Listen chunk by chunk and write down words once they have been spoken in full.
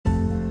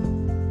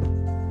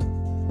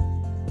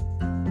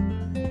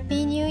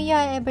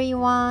Year,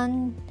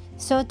 everyone!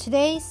 So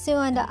today, Sue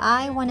and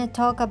I want to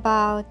talk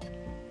about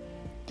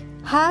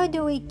how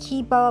do we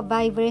keep our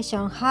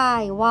vibration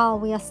high while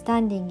we are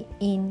standing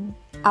in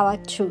our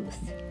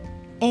truth.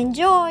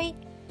 Enjoy!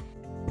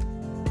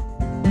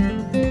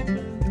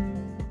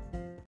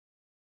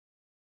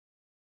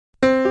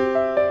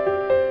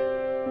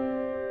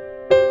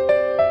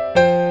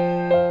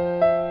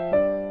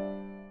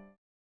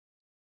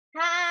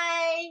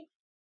 Hi!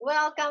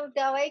 Welcome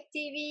to Awake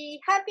TV.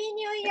 Happy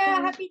New Year!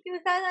 Happy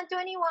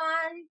 2021!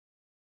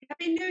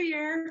 Happy New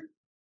Year!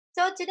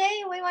 So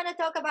today we want to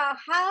talk about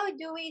how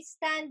do we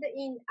stand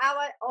in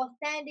our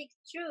authentic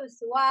truth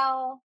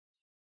while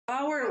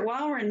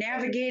we're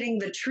navigating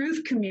the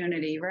truth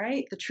community,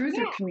 right? The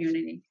truther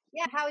community.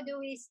 Yeah, how do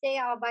we stay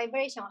our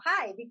vibration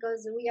high?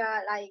 Because we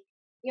are like,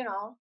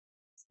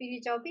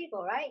 spiritual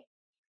people, right?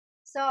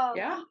 So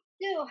Yeah.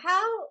 Sue,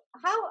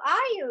 how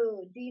are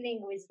you dealing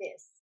with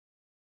this?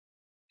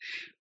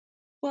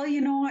 Well,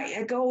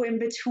 I go in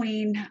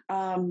between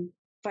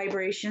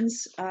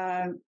vibrations.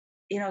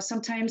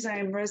 Sometimes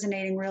I'm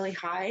resonating really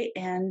high,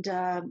 and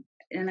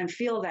I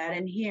feel that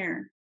in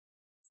here.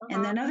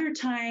 And then other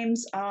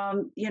times,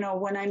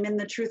 when I'm in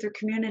the truther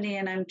community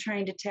and I'm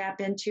trying to tap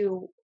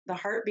into the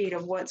heartbeat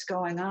of what's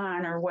going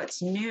on or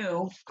what's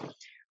new,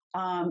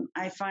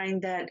 I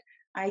find that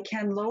I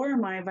can lower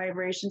my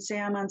vibration. Say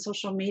I'm on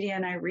social media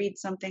and I read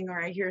something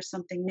or I hear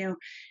something new.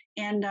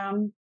 And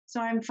so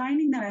I'm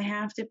finding that I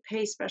have to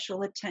pay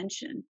special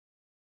attention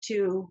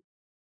to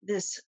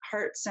this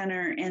heart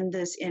center and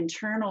this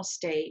internal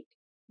state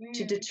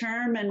to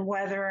determine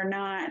whether or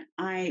not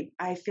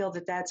I feel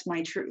that that's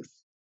my truth.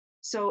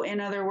 So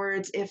in other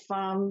words, if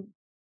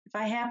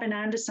I happen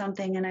onto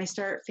something and I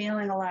start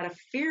feeling a lot of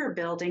fear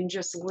building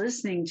just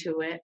listening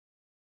to it,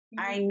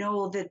 I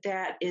know that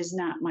that is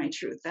not my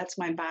truth. That's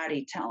my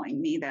body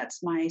telling me,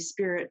 that's my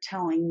spirit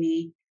telling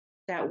me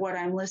that what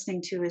I'm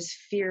listening to is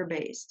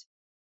fear-based.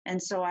 And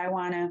so I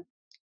want to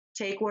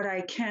take what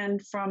I can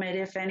from it,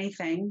 if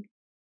anything.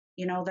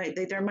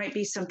 There might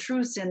be some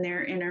truths in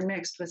there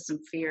intermixed with some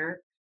fear.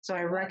 So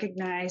I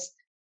recognize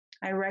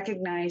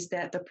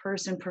that the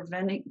person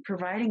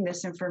providing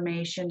this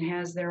information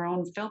has their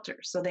own filter.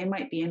 So they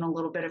might be in a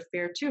little bit of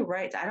fear too,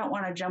 right? I don't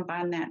want to jump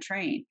on that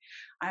train.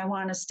 I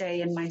want to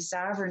stay in my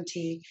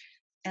sovereignty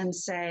and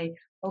say,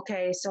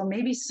 okay, so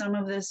maybe some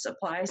of this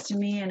applies to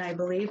me and I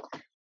believe,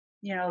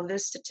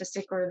 this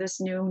statistic or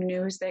this new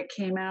news that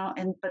came out,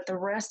 but the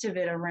rest of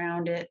it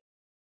around it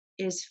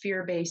is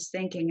fear-based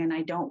thinking, and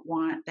I don't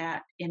want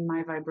that in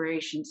my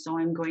vibration. So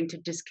I'm going to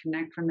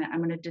disconnect from that.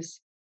 I'm going to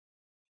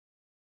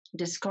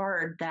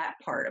discard that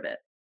part of it.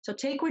 So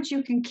take what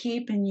you can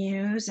keep and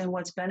use and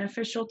what's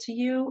beneficial to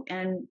you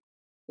and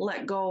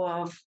let go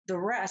of the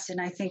rest. And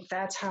I think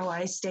that's how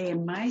I stay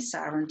in my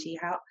sovereignty.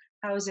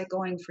 How is it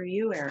going for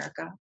you,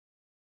 Erica?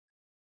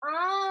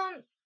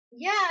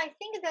 Yeah, I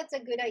think that's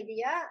a good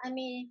idea. I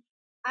mean,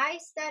 I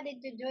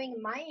started to doing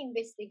my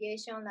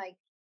investigation like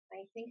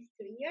I think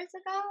 3 years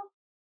ago,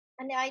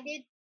 and I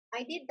did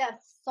that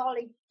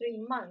solid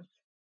 3 months.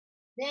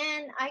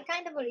 Then I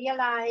kind of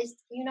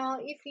realized,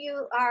 if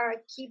you are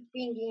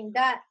keeping in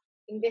that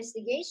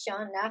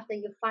investigation after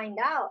you find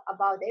out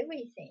about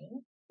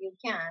everything, you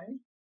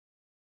can.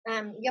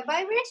 Your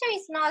vibration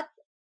is not,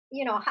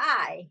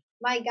 high.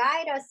 My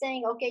guide are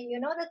saying, okay, you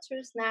know the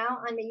truth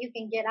now, and then you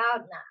can get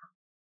out now.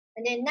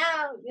 And then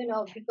now,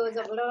 because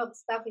of a lot of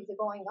stuff is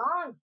going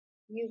on,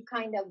 you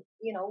kind of,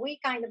 we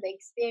kind of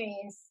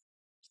experiencing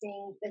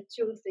the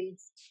truth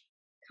is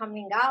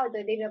coming out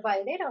little by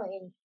little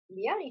in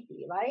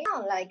reality, right?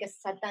 Like a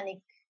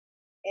satanic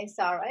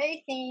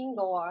SRA thing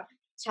or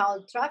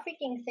child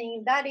trafficking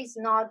thing, that is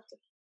not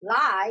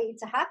lie,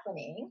 it's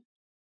happening.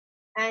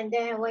 And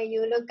then when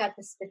you look at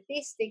the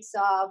statistics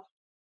of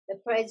the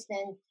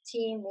president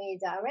team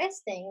is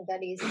arresting,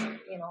 that is,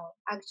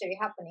 actually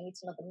happening.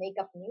 It's not a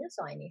make-up news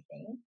or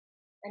anything.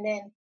 And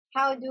then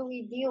how do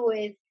we deal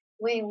with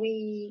when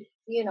we,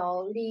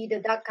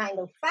 read that kind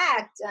of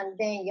fact and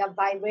then your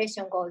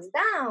vibration goes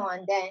down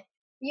and then,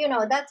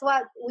 that's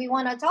what we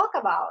want to talk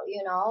about,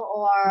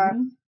 or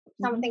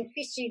something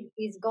fishy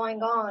is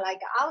going on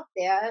like out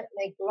there,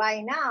 like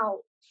right now,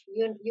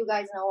 you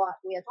guys know what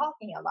we are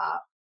talking about.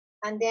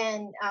 And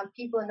then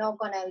people are not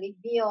going to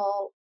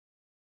reveal,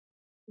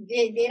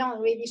 they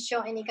don't really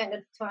show any kind of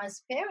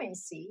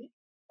transparency.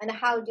 And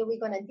how do we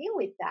going to deal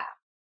with that?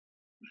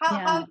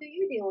 How do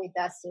you deal with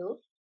that, Sue?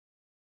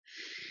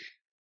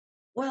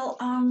 Well,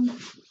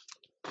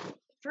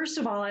 first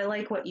of all, I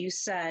like what you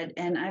said,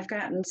 and I've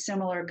gotten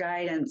similar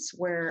guidance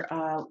where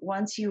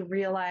once you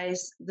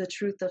realize the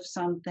truth of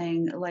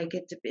something, like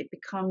it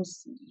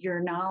becomes your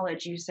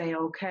knowledge, you say,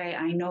 okay,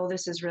 I know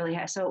this is really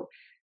so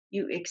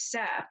you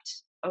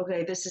accept,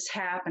 okay, this is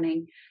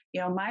happening.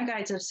 My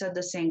guides have said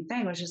the same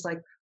thing, which is like,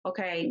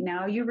 okay,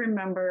 now you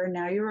remember,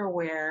 now you're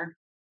aware,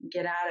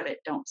 get out of it.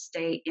 Don't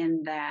stay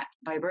in that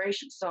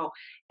vibration. So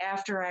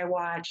after I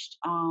watched,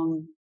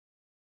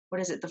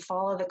 what is it, The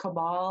Fall of the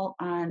Cabal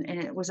and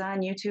it was on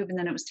YouTube and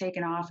then it was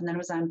taken off and then it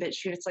was on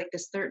BitChute. It's like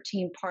this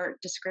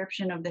 13-part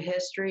description of the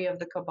history of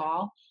the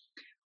Cabal.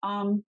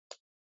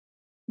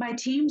 my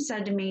team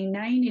said to me,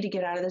 now you need to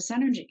get out of this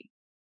energy.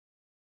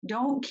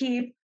 Don't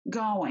keep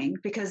going,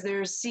 because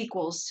there's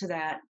sequels to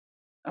that.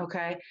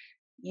 Okay.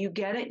 You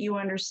get it. You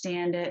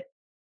understand it.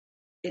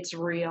 It's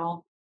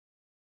real.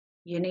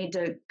 You need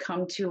to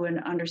come to an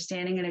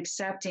understanding and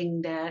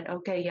accepting that,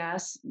 okay,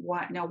 yes,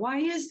 why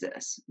is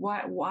this?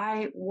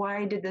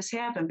 Why did this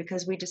happen?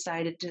 Because we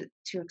decided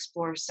to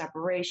explore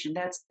separation.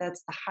 That's the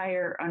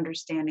higher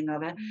understanding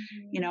of it.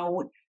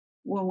 Mm-hmm.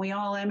 When we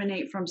all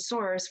emanate from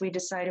source, we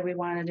decided we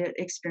wanted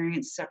to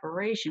experience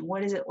separation.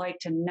 What is it like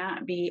to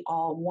not be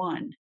all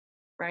one?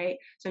 Right?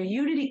 So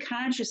unity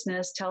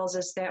consciousness tells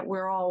us that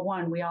we're all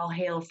one. We all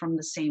hail from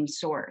the same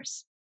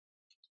source,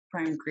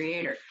 prime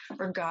creator,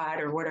 or God,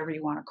 or whatever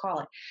you want to call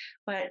it.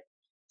 But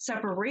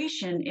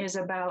separation is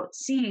about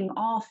seeing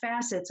all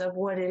facets of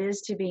what it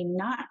is to be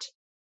not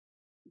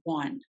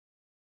one.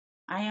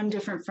 I am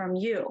different from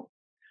you.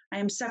 I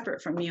am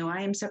separate from you.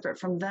 I am separate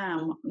from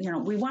them.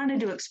 We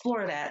wanted to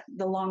explore that,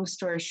 the long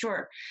story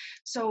short.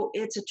 So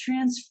it's a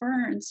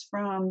transference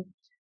from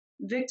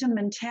victim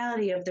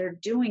mentality of they're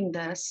doing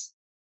this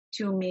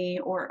to me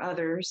or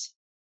others,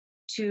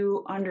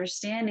 to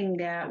understanding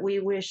that we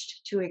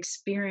wished to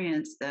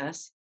experience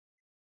this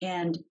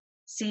and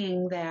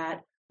seeing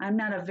that I'm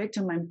not a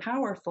victim, I'm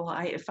powerful.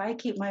 If I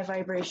keep my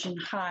vibration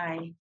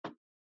high,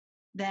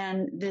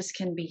 then this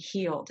can be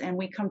healed, and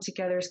we come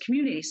together as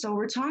community. So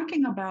we're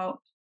talking about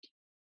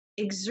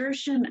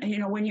exertion,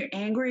 when you're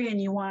angry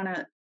and you want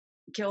to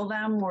kill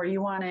them, or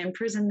you want to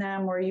imprison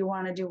them, or you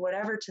want to do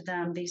whatever to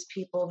them, these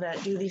people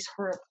that do these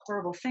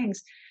horrible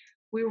things,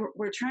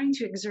 we're trying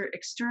to exert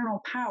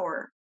external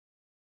power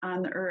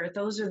on the earth.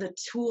 Those are the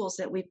tools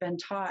that we've been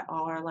taught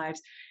all our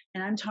lives.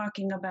 And I'm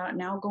talking about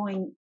now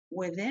going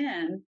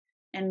within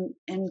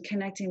and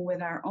connecting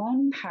with our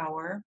own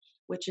power,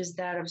 which is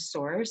that of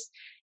source.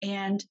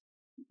 And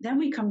then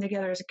we come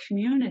together as a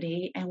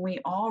community and we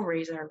all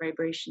raise our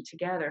vibration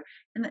together.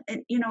 And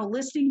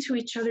listening to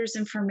each other's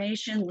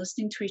information,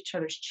 listening to each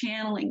other's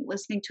channeling,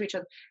 listening to each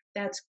other,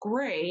 that's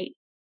great,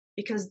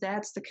 because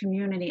that's the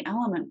community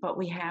element. But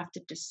we have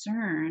to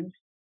discern.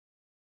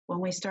 When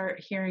we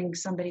start hearing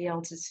somebody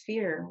else's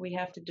fear, we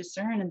have to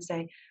discern and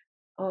say,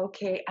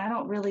 okay, I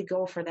don't really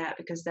go for that,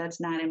 because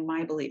that's not in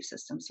my belief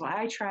system. So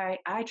I try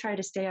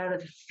to stay out of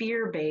the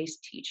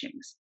fear-based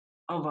teachings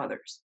of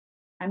others.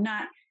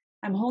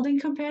 I'm holding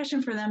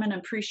compassion for them and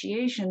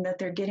appreciation that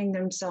they're getting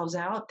themselves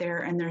out there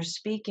and they're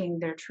speaking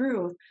their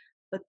truth.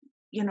 But,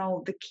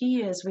 the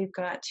key is we've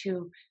got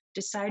to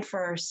decide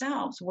for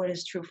ourselves what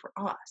is true for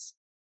us.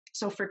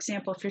 So, for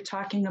example, if you're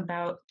talking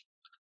about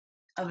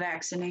a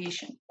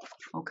vaccination,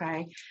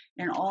 okay,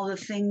 and all the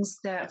things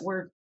that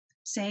we're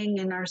saying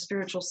in our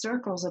spiritual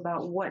circles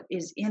about what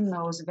is in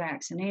those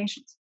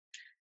vaccinations,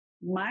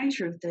 my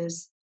truth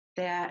is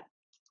that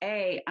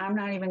I'm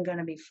not even going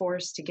to be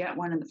forced to get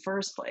one in the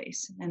first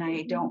place, and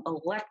I don't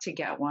elect to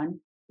get one.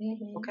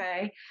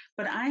 Okay,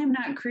 but I am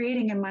not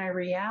creating in my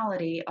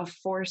reality a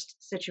forced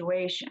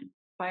situation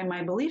by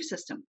my belief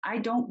system. I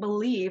don't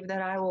believe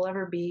that I will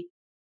ever be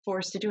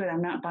forced to do it.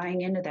 I'm not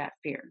buying into that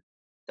fear.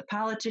 The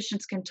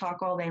politicians can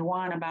talk all they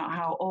want about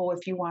how,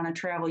 if you want to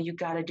travel, you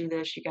got to do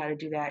this, you got to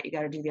do that, you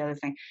got to do the other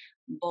thing.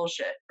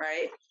 Bullshit,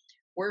 right?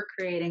 We're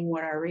creating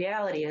what our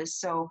reality is.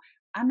 So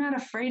I'm not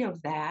afraid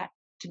of that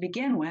to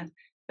begin with.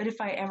 But if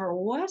I ever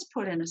was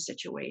put in a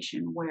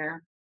situation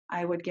where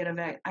I would get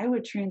I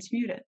would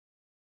transmute it.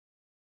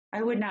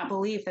 I would not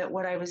believe that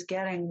what I was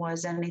getting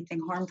was anything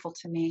harmful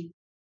to me.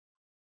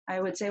 I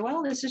would say,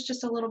 well, this is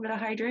just a little bit of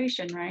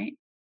hydration, right?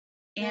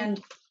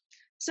 And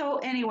so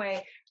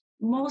anyway,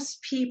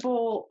 most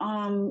people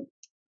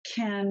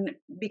can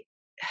be,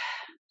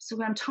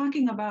 so I'm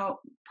talking about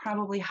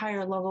probably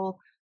higher level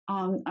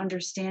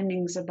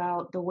understandings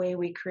about the way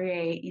we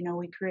create.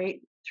 We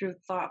create through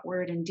thought,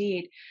 word, and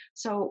deed.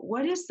 So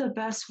what is the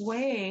best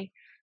way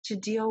to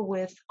deal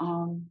with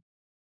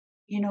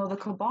the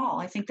cabal?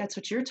 I think that's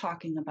what you're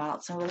talking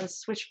about. So let's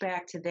switch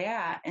back to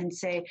that and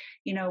say,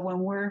 when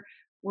we're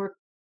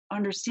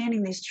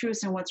understanding these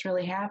truths and what's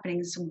really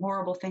happening, some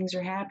horrible things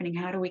are happening.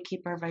 How do we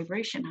keep our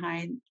vibration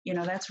high?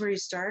 That's where you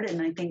started.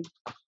 And I think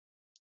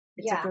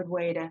it's a good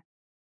way to,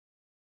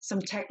 some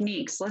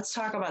techniques. Let's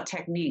talk about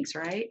techniques,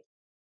 right?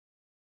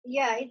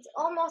 Yeah, it's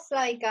almost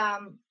like,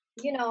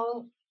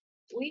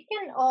 we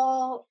can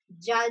all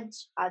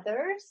judge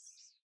others,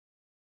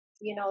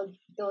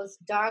 those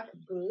dark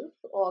group,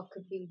 or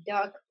could be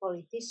dark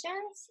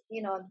politicians,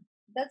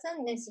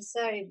 doesn't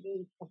necessarily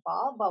be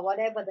cabal, but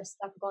whatever the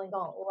stuff going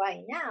on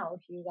right now,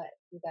 if you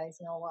guys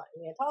know what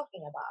we're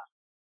talking about.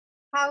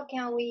 How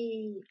can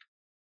we,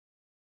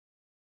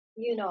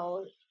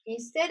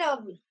 instead of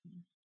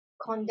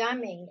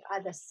condemning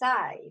other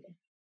side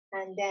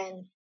and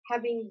then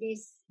having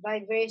this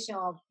vibration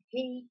of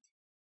hate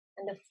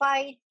and the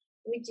fight,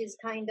 which is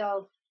kind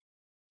of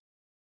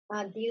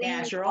dealing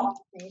natural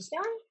with tension,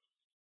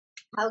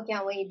 how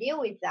can we deal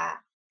with that?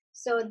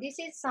 So this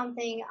is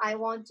something I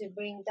want to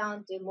bring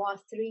down to more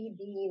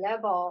 3D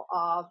level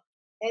of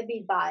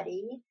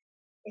everybody,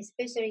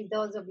 especially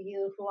those of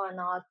you who are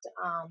not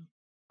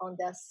on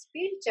the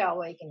spiritual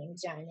awakening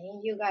journey.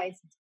 You guys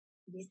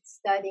be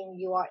studying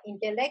your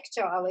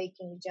intellectual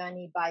awakening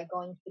journey by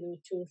going through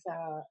truth,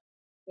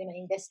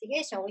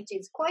 investigation, which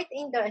is quite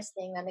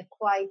interesting and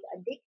quite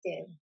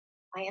addictive.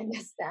 I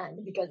understand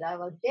because I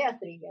was there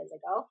 3 years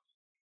ago.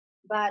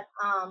 But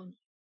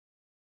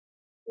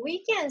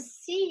we can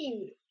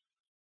see,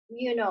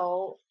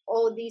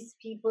 all these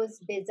people's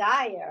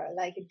desire,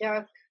 like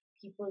dark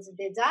people's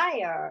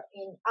desire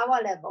in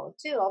our level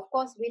too. Of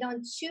course, we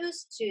don't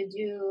choose to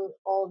do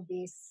all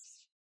these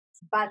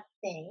bad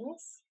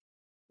things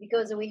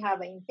because we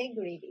have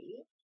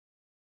integrity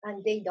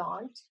and they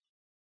don't.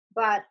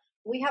 But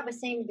we have the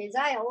same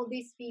desire. All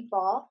these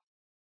people,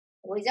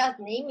 without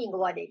naming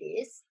what it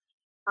is,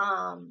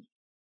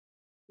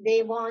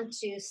 they want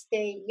to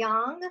stay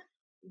young.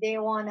 They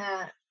want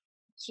to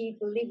keep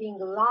living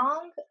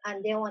long,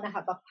 and they want to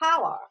have a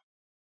power,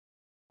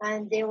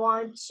 and they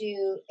want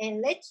to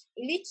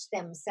enrich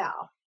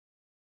themselves,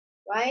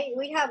 right?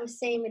 We have the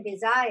same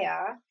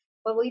desire,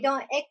 but we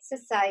don't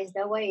exercise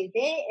the way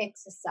they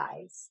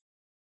exercise.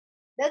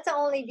 That's the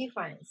only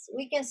difference.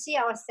 We can see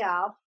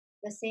ourselves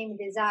the same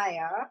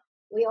desire.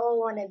 We all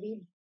want to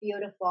be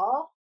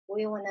beautiful.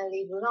 We want to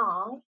live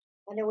long,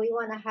 and we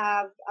want to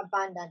have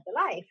abundant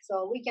life.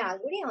 So we can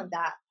agree on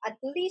that. At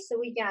least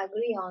we can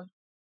agree on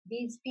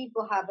these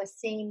people have the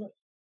same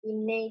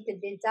innate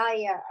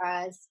desire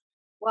as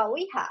what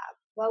we have.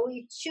 But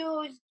we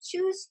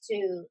choose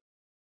to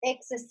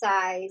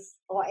exercise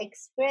or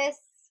express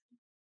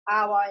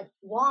our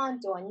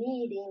want or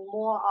need in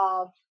more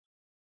of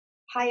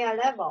higher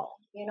level.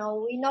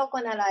 We're not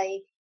gonna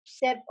like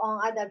step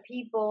on other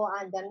people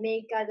and then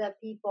make other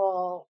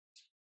people,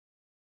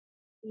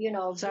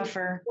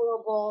 Suffer.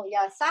 horrible,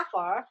 yeah,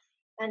 suffer,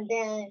 and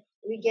then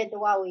we get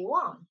what we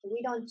want.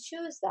 We don't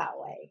choose that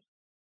way.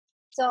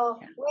 So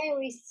when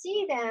we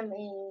see them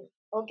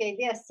okay,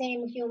 they're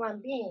same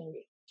human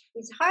being.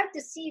 It's hard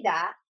to see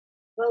that,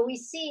 but we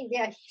see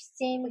they're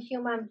same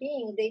human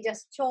being. They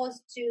just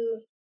chose to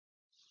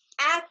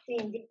act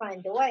in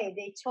different way.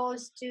 They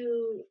chose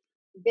to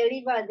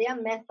deliver their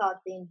method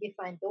in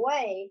different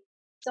way.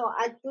 So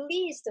at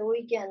least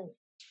we can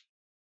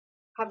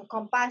have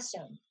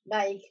compassion.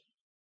 Like,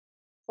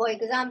 for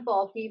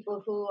example,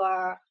 people who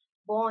are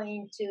born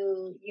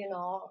into,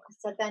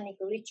 satanic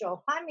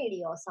ritual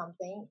family or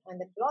something and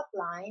the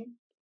bloodline,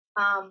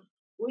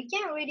 we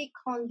can't really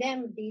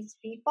condemn these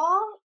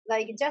people,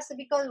 like just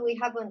because we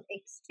haven't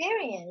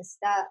experienced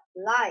that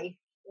life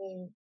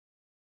in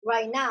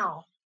right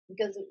now.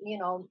 Because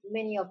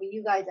many of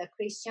you guys are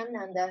Christian,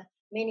 and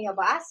many of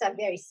us are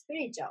very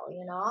spiritual,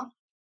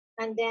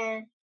 and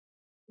then,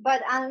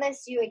 but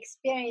unless you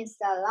experience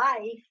that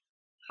life,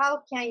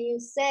 how can you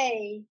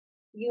say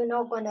you're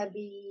not going to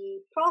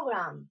be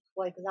programmed,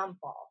 for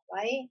example,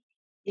 right?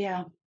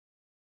 Yeah,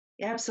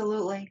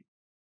 absolutely.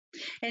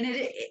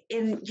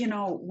 And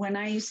when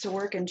I used to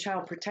work in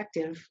child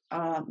protective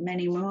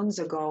many moons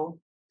ago,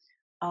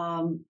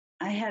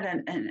 I had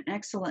an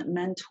excellent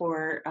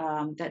mentor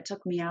that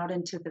took me out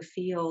into the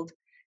field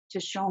to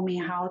show me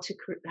how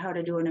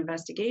to do an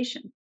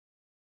investigation.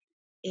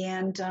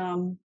 And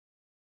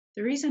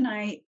the reason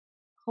I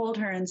hold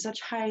her in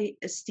such high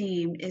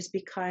esteem is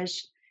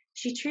because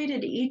she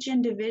treated each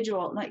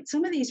individual, like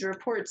some of these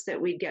reports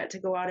that we'd get to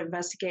go out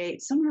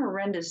investigate, some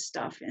horrendous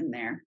stuff in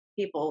there.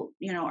 People,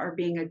 are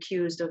being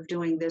accused of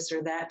doing this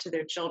or that to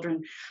their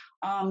children.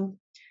 And,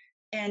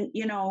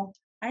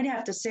 I'd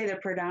have to say the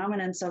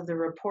predominance of the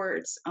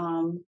reports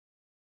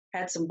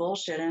had some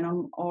bullshit in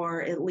them,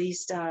 or at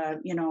least,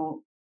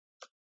 some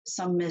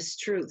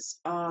mistruths.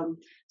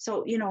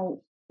 So,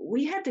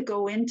 we had to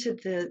go into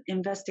the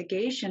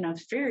investigation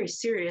of very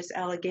serious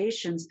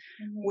allegations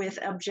with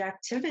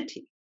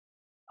objectivity.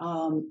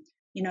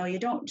 You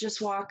don't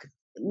just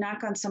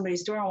knock on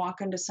somebody's door and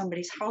walk into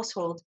somebody's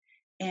household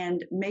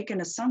and make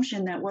an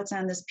assumption that what's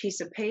on this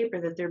piece of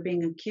paper that they're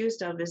being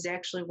accused of is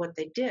actually what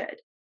they did.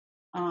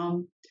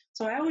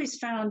 So I always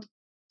found,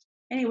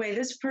 anyway,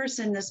 this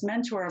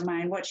mentor of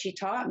mine, what she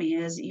taught me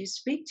is you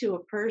speak to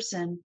a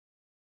person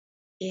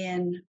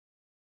in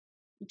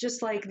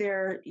just like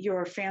they're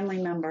your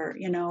family member,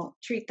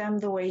 treat them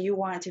the way you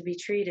want to be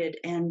treated.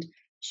 And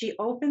she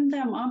opened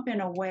them up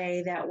in a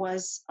way that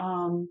was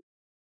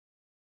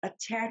a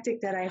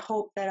tactic that I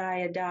hope that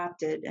I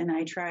adopted and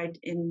I tried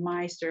in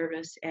my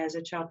service as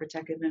a child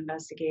protective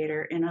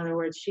investigator. In other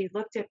words, she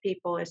looked at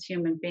people as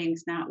human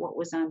beings, not what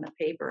was on the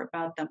paper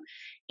about them.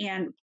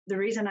 And the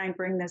reason I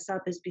bring this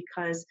up is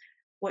because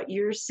what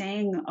you're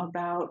saying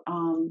about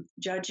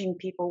judging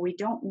people, we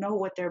don't know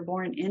what they're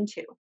born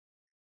into.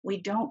 We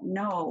don't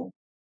know.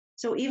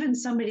 So even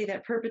somebody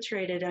that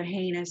perpetrated a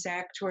heinous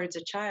act towards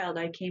a child,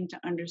 I came to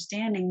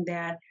understanding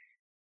that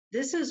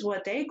this is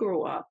what they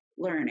grew up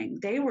learning.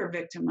 They were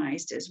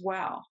victimized as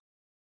well.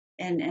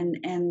 And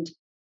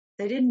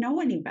they didn't know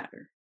any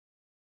better.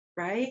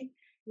 Right?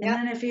 Yep.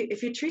 And then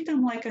if you treat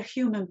them like a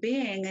human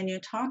being and you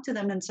talk to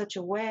them in such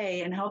a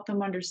way and help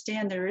them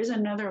understand there is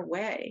another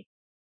way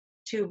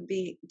to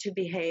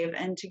behave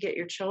and to get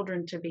your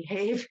children to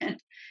behave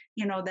and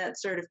that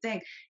sort of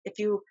thing. If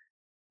you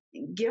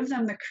give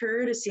them the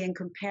courtesy and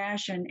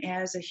compassion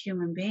as a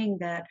human being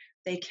that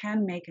they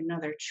can make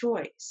another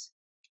choice.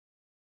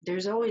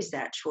 There's always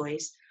that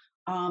choice.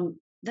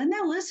 Then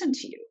they'll listen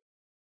to you.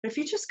 But if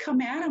you just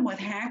come at them with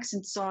hacks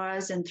and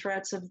saws and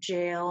threats of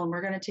jail and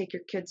we're going to take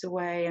your kids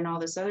away and all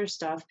this other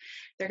stuff,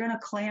 they're going to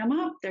clam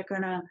up. They're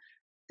going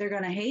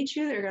to hate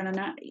you.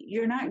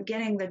 You're not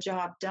getting the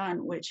job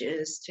done, which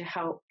is to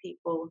help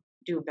people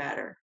do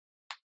better.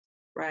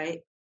 Right?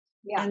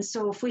 Yeah. And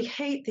so if we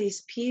hate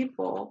these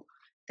people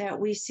that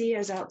we see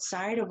as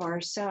outside of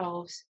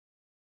ourselves,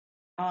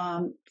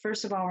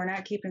 first of all, we're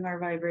not keeping our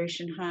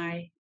vibration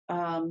high.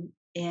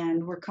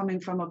 And we're coming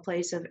from a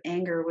place of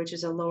anger, which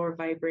is a lower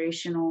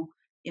vibrational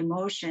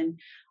emotion.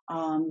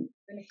 And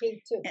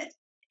hate too.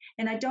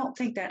 And I don't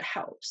think that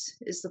helps,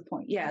 is the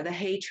point. Yeah, the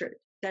hatred,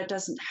 that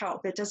doesn't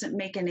help. It doesn't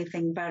make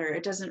anything better.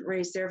 It doesn't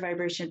raise their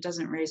vibration. It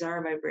doesn't raise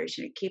our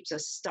vibration. It keeps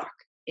us stuck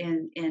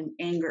in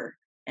anger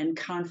and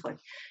conflict.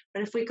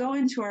 But if we go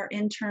into our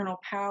internal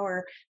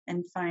power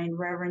and find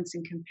reverence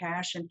and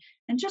compassion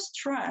and just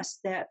trust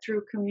that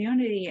through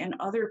community and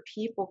other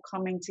people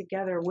coming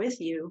together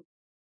with you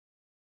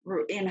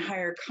in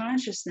higher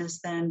consciousness,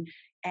 then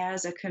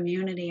as a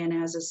community and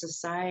as a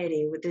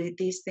society,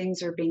 these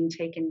things are being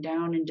taken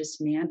down and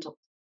dismantled.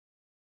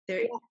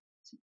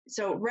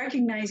 So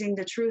recognizing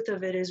the truth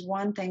of it is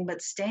one thing,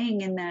 but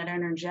staying in that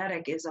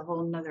energetic is a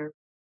whole nother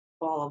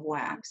ball of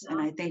wax. And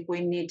I think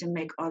we need to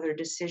make other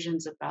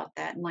decisions about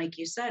that. And like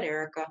you said,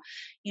 Erica,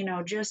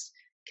 just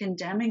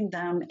condemning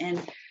them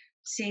and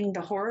seeing the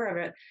horror of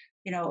it,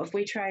 if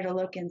we try to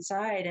look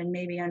inside and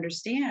maybe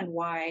understand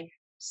why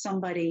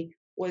somebody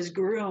was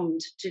groomed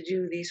to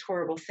do these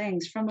horrible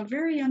things from a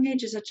very young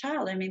age as a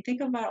child. I mean,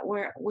 think about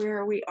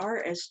where we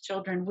are as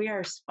children. We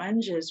are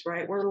sponges,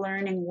 right? We're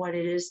learning what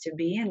it is to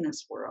be in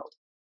this world.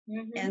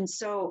 Mm-hmm. And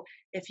so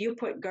if you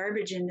put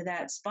garbage into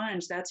that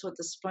sponge, that's what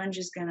the sponge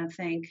is going to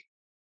think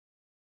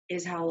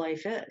is how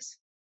life is.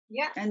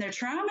 Yeah. And they're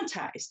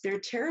traumatized. They're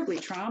terribly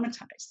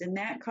traumatized. And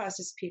that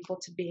causes people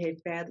to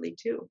behave badly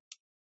too.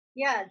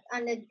 Yeah.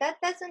 And that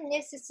doesn't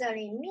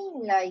necessarily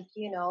mean like,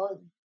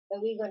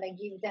 that we're going to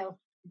give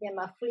them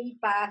a free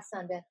pass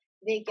and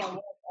they can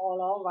walk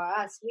all over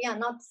us. We are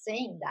not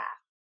saying that.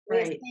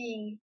 We're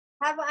saying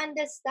have an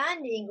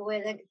understanding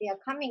where they are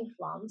coming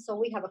from. So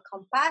we have a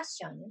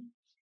compassion.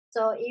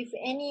 So if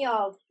any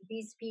of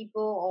these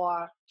people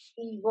or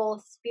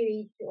evil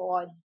spirit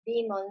or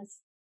demons,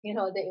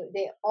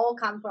 they all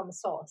come from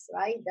source,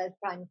 right? The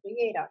prime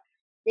creator.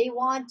 They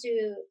want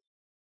to,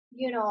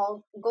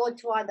 go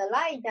toward the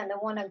light and they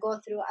want to go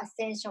through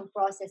ascension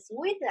process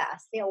with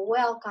us. They're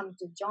welcome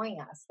to join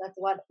us. That's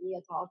what we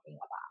are talking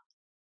about.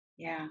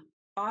 Yeah.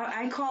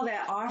 I call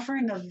that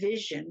offering a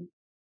vision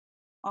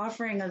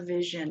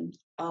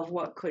of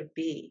what could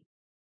be.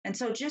 And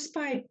so just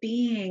by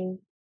being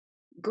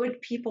good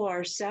people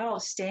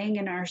ourselves, staying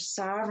in our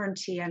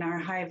sovereignty and our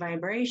high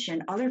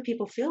vibration, other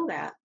people feel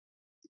that.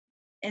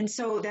 And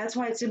so that's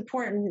why it's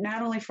important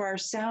not only for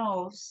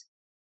ourselves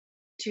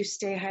to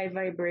stay high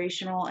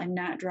vibrational and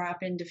not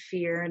drop into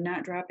fear and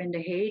not drop into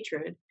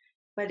hatred,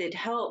 but it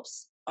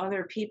helps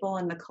other people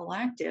in the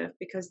collective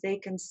because they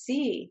can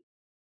see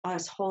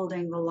us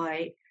holding the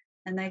light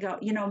and they go,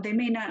 they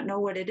may not know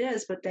what it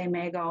is, but they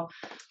may go,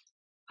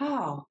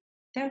 oh,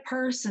 that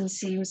person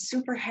seems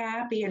super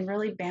happy and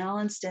really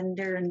balanced and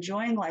they're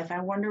enjoying life.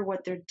 I wonder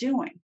what they're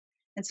doing.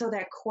 And so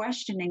that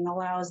questioning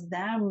allows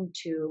them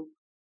to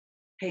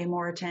pay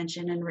more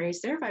attention and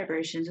raise their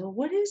vibrations. Well,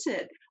 what is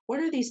it? What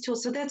are these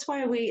tools? So that's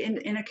why we,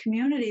 in a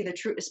community,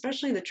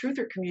 especially the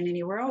truther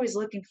community, we're always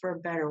looking for a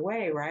better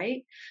way,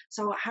 right?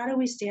 So how do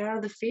we stay out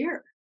of the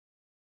fear?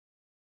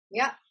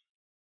 Yeah.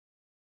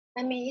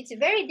 I mean, it's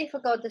very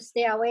difficult to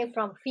stay away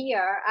from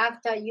fear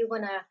after you're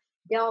going to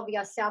delve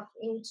yourself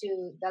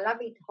into the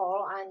rabbit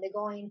hole and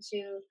going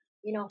to,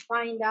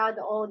 find out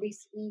all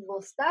this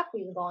evil stuff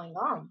is going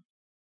on.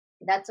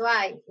 That's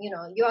why,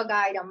 your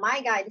guide and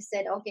my guide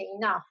said, okay,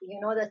 enough. You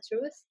know the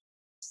truth.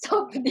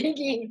 Stop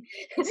digging.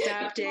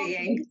 Stop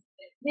digging.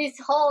 This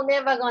hole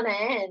never going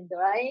to end,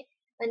 right?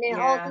 And then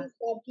all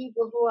these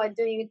people who are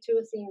doing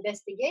truth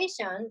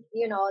investigation,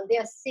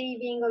 they're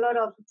saving a lot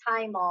of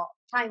time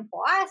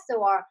for us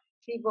or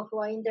people who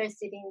are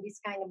interested in this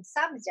kind of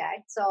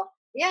subject. So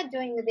they are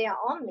doing their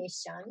own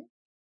mission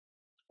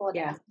for the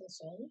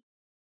mission.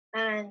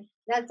 And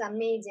that's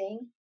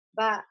amazing.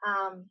 But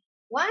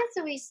once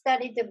we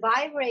started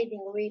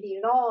vibrating really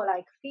low,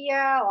 like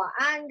fear or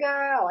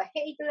anger or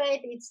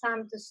hatred, it's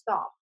time to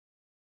stop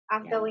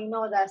after we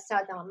know that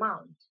certain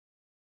amount.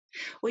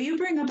 Well, you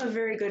bring up a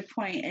very good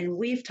point, and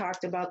we've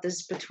talked about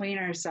this between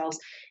ourselves,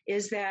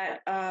 is that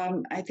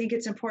I think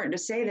it's important to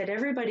say that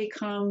everybody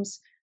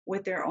comes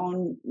with their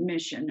own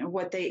mission or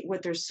what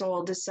their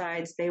soul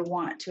decides they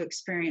want to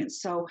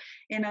experience. So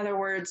in other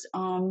words,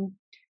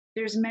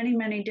 there's many,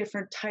 many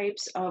different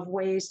types of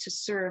ways to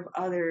serve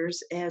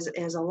others as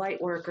a light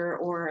worker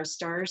or a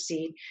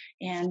starseed.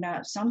 And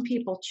some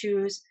people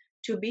choose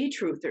to be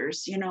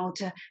truthers,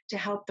 to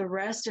help the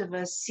rest of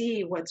us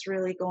see what's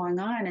really going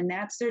on. And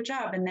that's their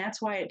job. And that's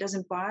why it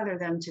doesn't bother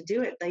them to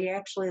do it. They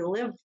actually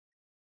live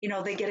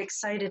they get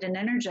excited and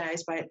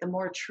energized by it. The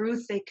more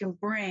truth they can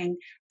bring,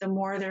 the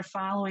more they're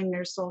following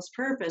their soul's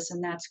purpose.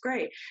 And that's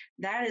great.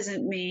 That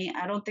isn't me.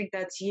 I don't think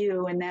that's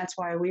you. And that's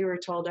why we were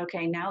told,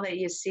 okay, now that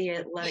you see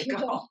it, let it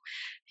go.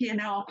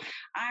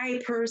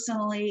 I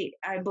personally,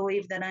 I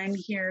believe that I'm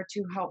here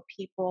to help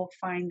people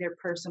find their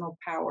personal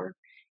power.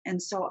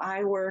 And so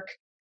I work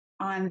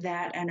on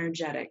that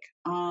energetic.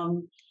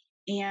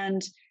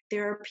 And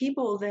there are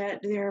people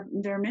that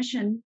their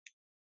mission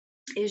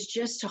is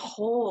just to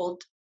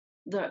hold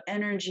the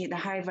energy, the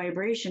high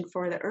vibration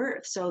for the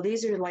earth. So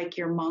these are like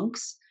your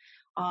monks,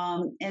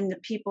 and the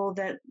people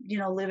that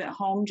live at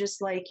home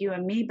just like you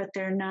and me, but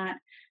they're not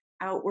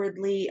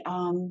outwardly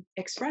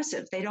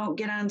expressive. They don't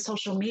get on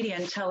social media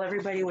and tell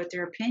everybody what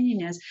their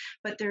opinion is,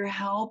 but they're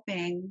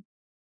helping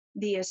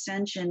the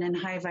ascension and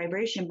high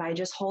vibration by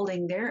just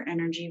holding their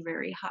energy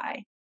very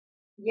high.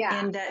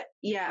 Yeah. And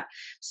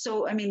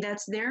so I mean,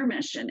 that's their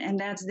mission and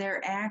that's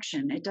their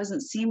action. It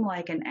doesn't seem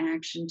like an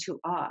action to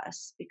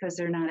us because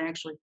they're not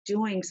actually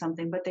doing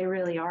something, but they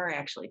really are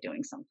actually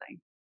doing something.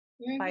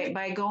 Mm-hmm.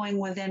 By going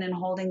within and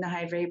holding the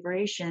high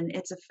vibration,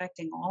 it's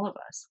affecting all of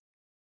us.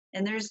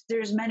 And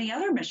there's many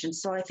other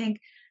missions. So I think,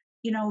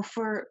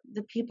 for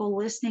the people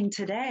listening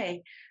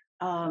today,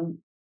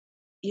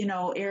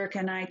 Erica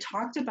and I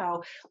talked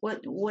about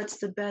what's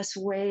the best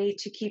way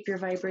to keep your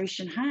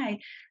vibration high.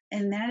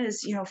 And that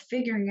is,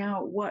 figuring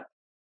out what,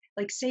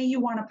 like, say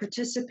you want to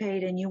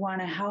participate and you want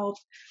to help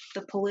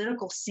the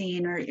political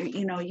scene, or,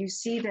 you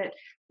see that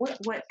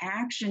what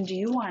action do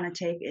you want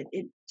to take?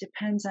 It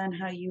depends on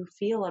how you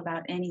feel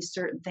about any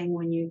certain thing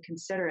when you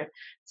consider it.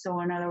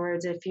 So in other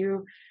words, if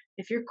you're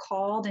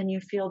called and you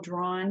feel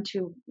drawn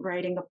to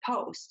writing a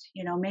post,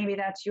 maybe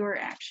that's your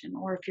action.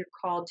 Or if you're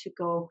called to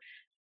go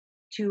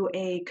to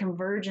a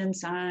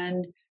convergence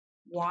on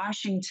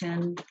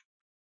Washington,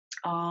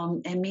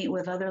 and meet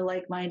with other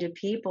like-minded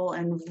people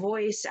and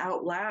voice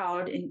out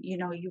loud, and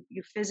you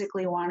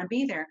physically want to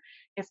be there,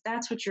 if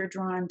that's what you're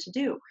drawn to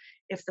do.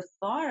 If the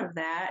thought of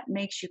that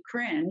makes you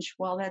cringe,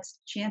 well,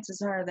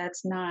 chances are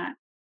that's not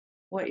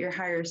what your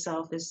higher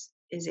self is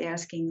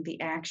asking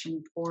the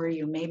action for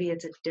you. Maybe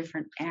it's a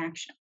different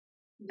action.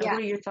 Yeah.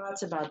 What are your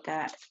thoughts about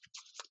that?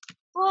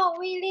 Well,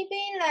 we live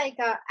in like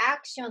an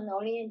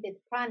action-oriented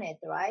planet,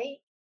 right?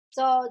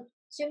 So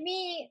to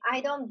me,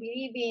 I don't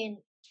believe in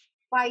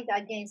fight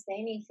against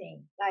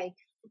anything. Like,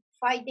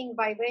 fighting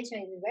vibration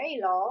is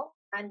very low,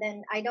 and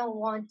then I don't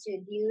want to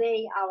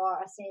delay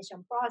our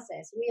ascension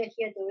process. We are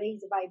here to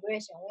raise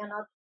vibration. We are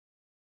not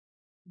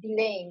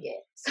delaying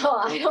it. So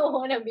I don't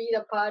want to be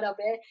the part of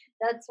it.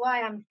 That's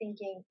why I'm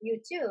thinking you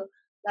too.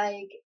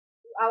 Like,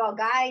 our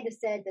guide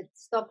said that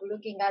stop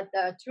looking at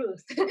the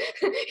truth.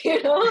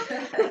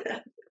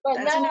 But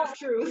that's enough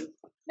truth.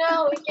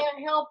 Now we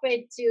can't help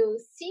it to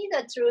see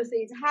the truth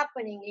is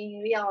happening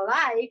in real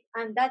life,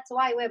 and that's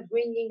why we're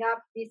bringing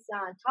up this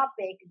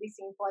this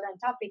important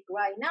topic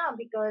right now,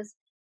 because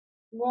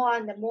more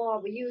and more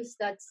of you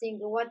start seeing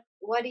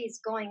what is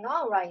going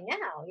on right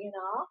now.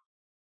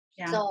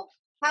 Yeah. So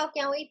how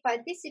can we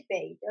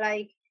participate?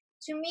 Like,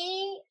 to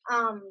me,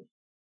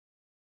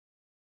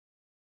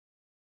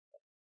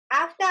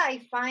 after I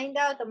find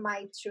out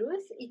my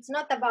truth, it's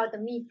not about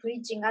me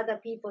preaching other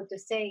people to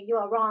say you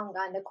are wrong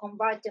and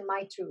convert to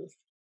my truth,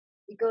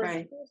 because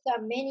right. There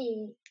are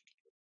many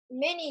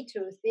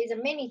truths. There's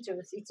many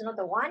truths. It's not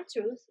one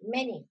truth,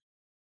 many.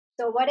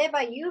 So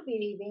whatever you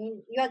believe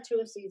in, your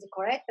truth is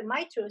correct.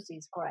 My truth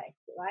is correct,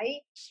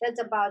 right?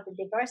 That's about the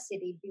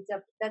diversity.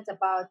 That's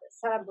about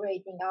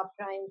celebrating our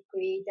prime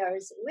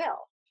creator's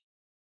will,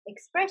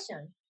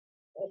 expression.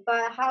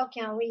 But how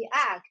can we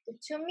act?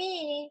 To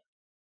me,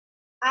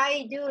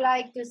 I do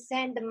like to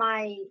send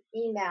my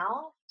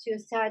email to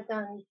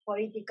certain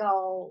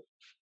political,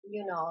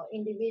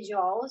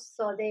 individuals,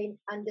 so they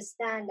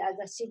understand as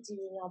a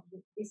citizen of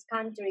this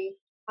country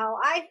how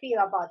I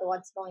feel about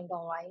what's going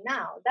on right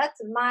now. That's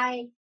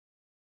my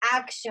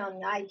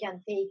action I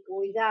can take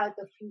without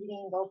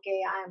feeling,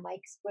 okay, I'm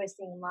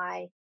expressing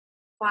my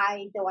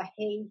fight or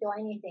hate or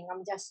anything.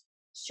 I'm just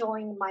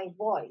showing my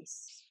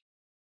voice.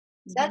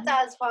 Mm-hmm.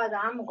 That's as far as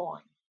I'm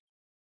going.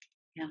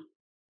 Yeah.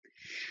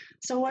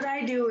 So what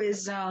I do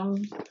is I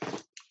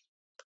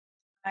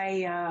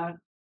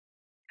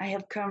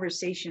have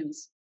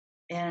conversations,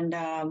 and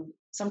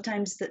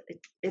sometimes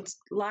it's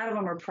a lot of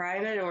them are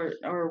private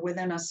or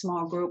within a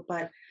small group,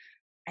 but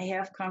I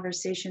have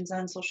conversations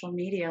on social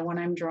media when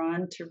I'm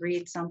drawn to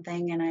read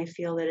something and I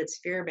feel that it's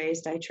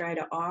fear-based. I try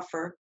to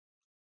offer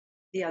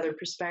the other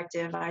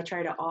perspective. I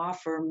try to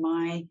offer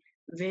my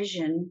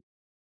vision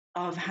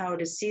of how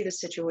to see the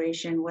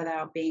situation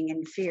without being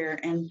in fear.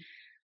 And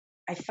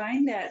I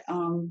find that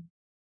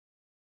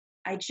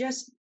I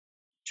just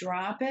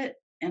drop it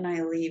and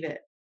I leave it.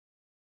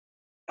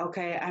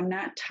 Okay, I'm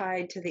not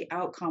tied to the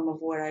outcome of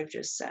what I've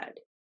just said.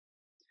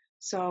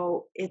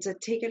 So it's a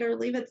take it or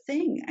leave it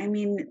thing. I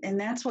mean, and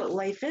that's what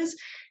life is.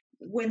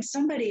 When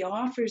somebody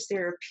offers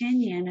their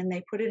opinion and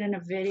they put it in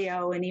a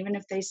video, and even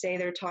if they say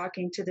they're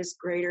talking to this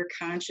greater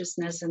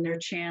consciousness and they're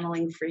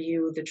channeling for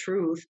you the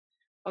truth,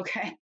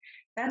 okay,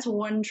 That's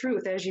one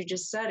truth, as you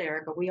just said,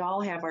 Erica. We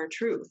all have our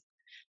truth.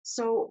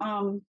 So,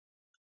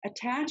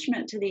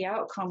 attachment to the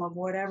outcome of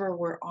whatever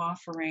we're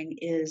offering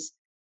is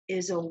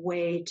a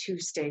way to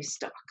stay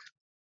stuck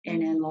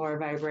and in lower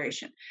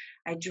vibration.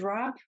 I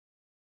drop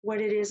what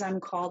it is I'm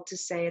called to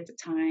say at the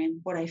time,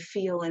 what I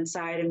feel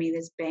inside of me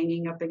that's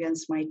banging up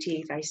against my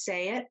teeth. I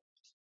say it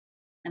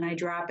and I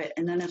drop it.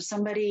 And then if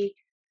somebody,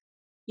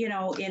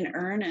 in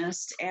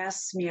earnest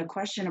asks me a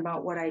question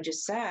about what I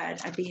just said,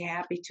 I'd be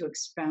happy to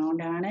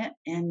expound on it.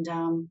 And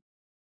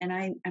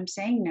I'm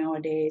saying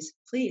nowadays,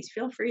 please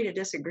feel free to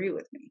disagree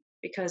with me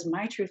because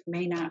my truth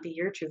may not be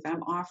your truth.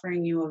 I'm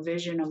offering you a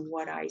vision of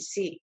what I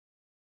see.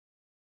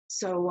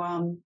 So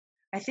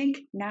I think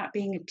not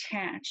being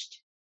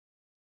attached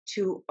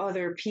to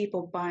other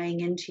people buying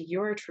into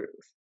your truth.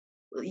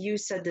 You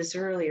said this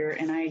earlier,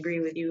 and I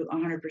agree with you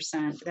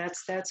 100%.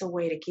 That's a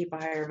way to keep a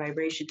higher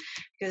vibration,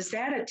 because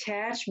that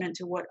attachment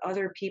to what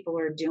other people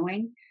are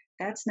doing,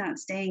 that's not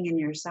staying in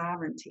your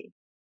sovereignty.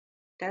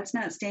 That's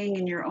not staying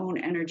in your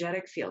own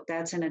energetic field.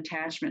 That's an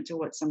attachment to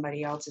what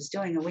somebody else is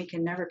doing, and we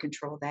can never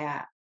control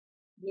that.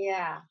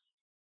 Yeah.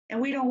 And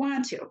we don't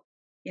want to.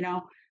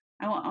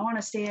 I want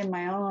to stay in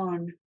my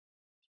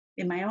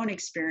own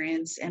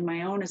experience and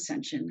my own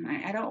ascension.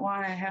 I don't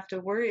want to have to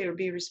worry or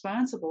be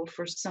responsible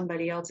for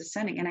somebody else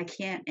ascending, and I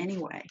can't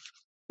anyway.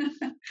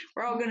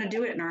 We're all going to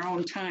do it in our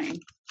own time.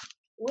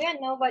 We're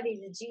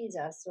nobody's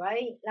Jesus,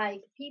 right?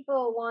 Like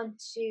people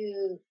want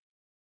to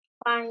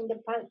find a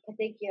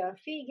particular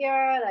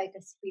figure, like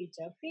a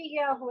spiritual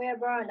figure,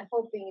 whoever, and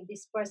hoping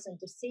this person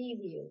to save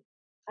you.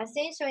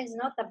 Ascension is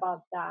not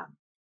about that.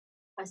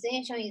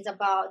 Ascension is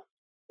about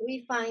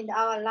we find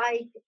our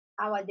light,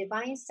 our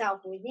divine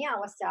self within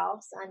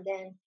ourselves, and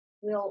then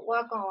we'll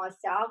work on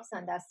ourselves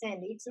and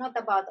ascend. It's not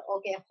about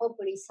okay,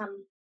 hopefully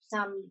some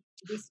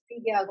this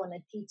figure are gonna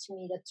teach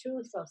me the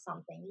truth or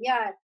something.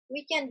 Yeah,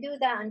 we can do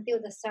that until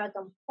the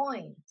certain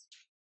point,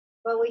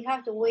 but we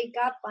have to wake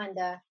up and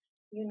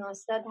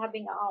start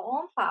having our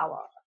own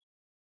power.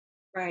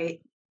 Right.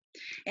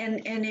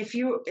 And if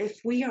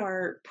we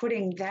are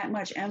putting that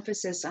much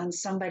emphasis on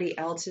somebody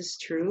else's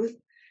truth,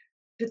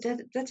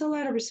 but that's a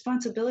lot of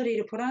responsibility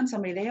to put on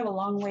somebody. They have a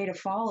long way to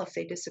fall if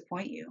they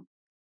disappoint you.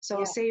 So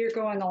Yeah. say you're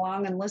going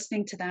along and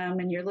listening to them,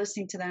 and you're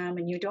listening to them,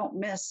 and you don't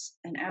miss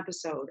an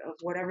episode of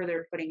whatever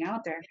they're putting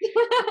out there.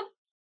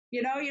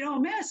 You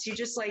don't miss. You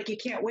just you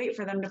can't wait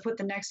for them to put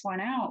the next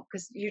one out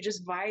because you're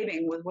just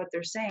vibing with what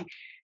they're saying.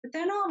 But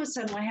then all of a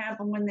sudden, what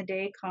happens when the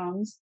day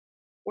comes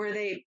where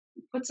they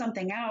put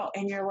something out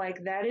and you're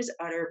like, that is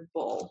utter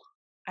bull.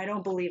 I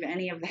don't believe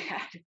any of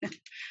that.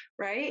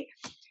 Right?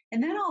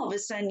 And then all of a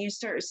sudden you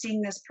start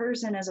seeing this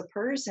person as a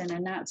person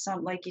and not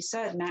some, like you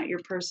said, not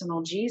your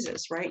personal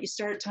Jesus, right? You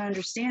start to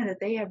understand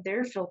that they have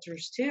their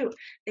filters too.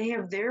 They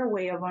have their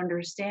way of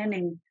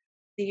understanding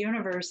the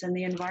universe and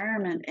the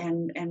environment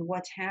and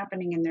what's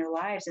happening in their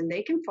lives. And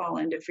they can fall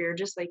into fear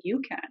just like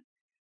you can.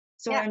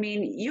 So, Yeah. I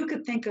mean, you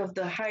could think of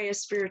the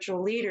highest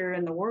spiritual leader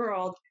in the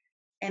world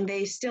and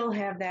they still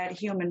have that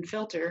human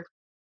filter,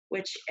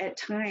 which at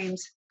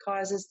times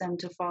causes them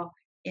to fall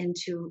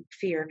into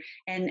fear.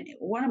 And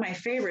one of my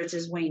favorites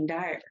is Wayne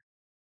Dyer.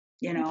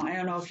 I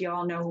don't know if you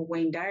all know who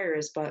Wayne Dyer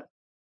is, but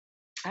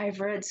I've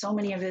read so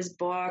many of his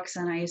books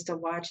and I used to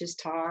watch his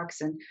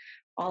talks and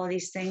all of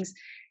these things.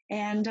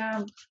 And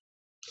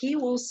he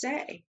will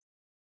say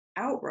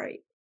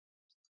outright,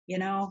 you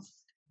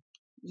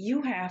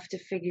have to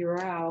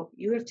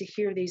you have to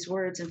hear these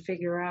words and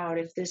figure out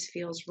if this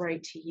feels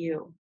right to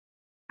you.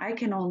 I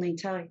can only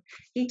tell you.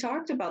 He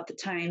talked about the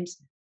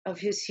times of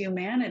his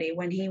humanity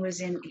when he was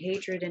in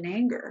hatred and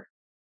anger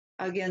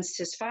against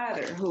his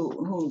father,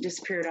 who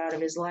disappeared out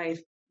of his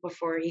life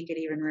before he could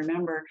even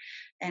remember,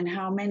 and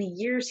how many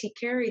years he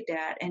carried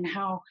that, and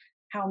how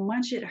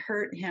much it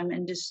hurt him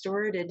and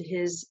distorted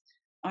his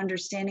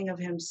understanding of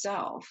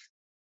himself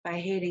by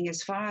hating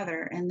his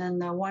father. And then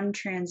the one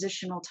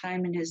transitional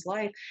time in his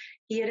life,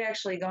 he had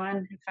actually gone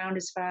and found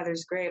his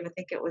father's grave. I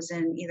think it was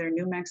in either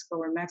New Mexico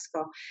or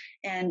Mexico.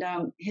 And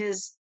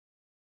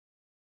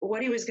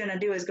what he was going to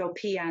do is go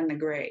pee on the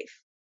grave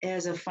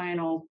as a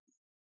final,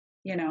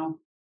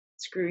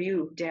 screw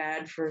you,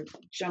 Dad, for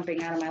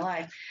jumping out of my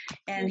life.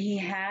 And he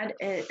had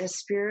a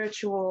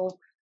spiritual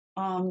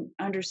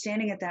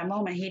understanding at that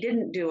moment. He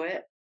didn't do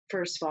it,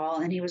 first of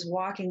all, and he was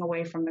walking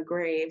away from the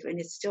grave, and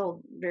he's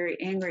still very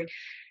angry.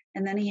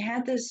 And then he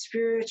had this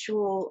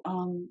spiritual,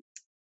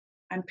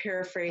 I'm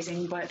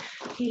paraphrasing, but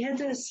he had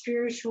this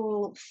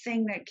spiritual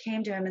thing that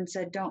came to him and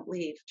said, don't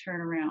leave,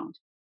 turn around.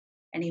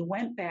 And he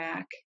went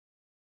back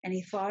and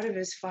he thought of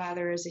his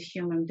father as a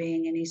human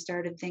being, and he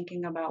started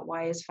thinking about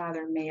why his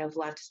father may have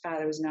left. His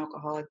father was an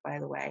alcoholic, by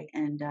the way,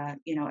 and a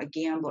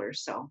gambler,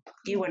 so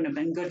he wouldn't have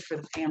been good for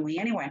the family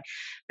anyway.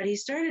 But he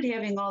started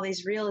having all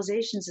these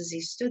realizations as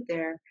he stood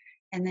there,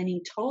 and then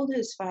he told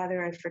his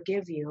father, I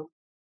forgive you.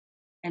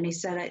 And he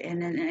said,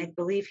 and then I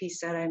believe he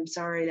said, I'm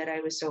sorry that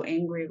I was so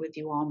angry with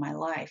you all my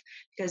life,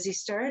 because he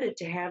started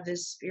to have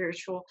this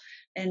spiritual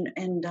and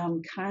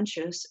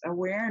conscious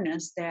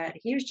awareness that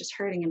he was just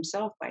hurting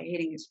himself by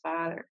hating his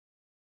father.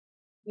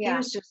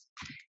 Yeah.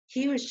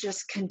 He was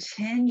just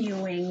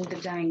continuing the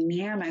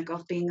dynamic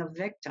of being a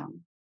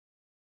victim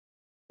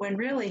when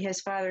really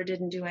his father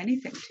didn't do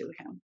anything to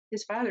him.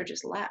 His father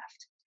just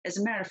left. As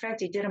a matter of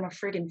fact, he did him a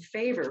friggin'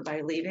 favor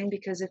by leaving,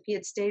 because if he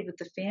had stayed with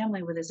the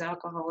family with his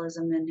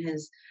alcoholism and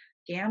his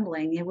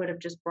gambling, it would have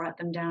just brought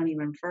them down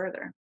even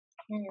further,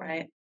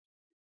 right?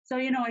 So,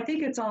 I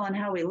think it's all in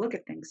how we look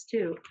at things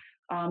too.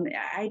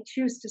 I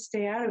choose to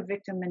stay out of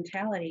victim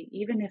mentality,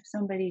 even if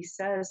somebody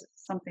says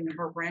something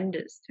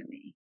horrendous to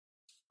me.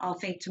 I'll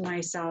think to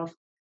myself,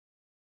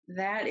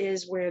 that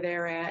is where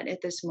they're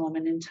at this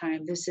moment in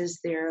time. This is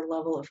their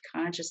level of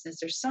consciousness.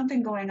 There's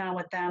something going on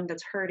with them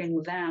that's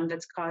hurting them,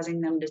 that's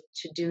causing them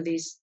to do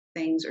these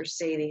things or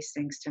say these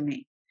things to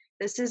me.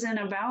 This isn't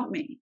about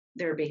me,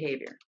 their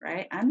behavior,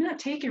 right? I'm not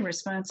taking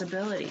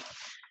responsibility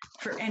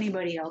for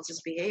anybody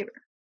else's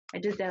behavior. I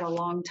did that a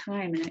long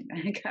time, and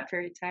I got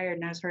very tired,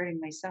 and I was hurting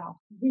myself.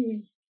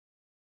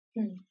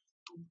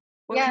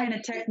 What kind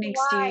of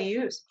techniques do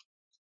you use?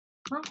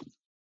 Huh?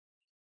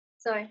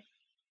 Sorry.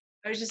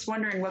 I was just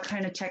wondering what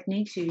kind of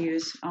techniques you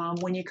use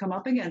when you come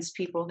up against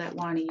people that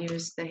want to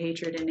use the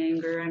hatred and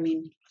anger. I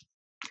mean,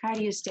 how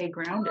do you stay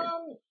grounded?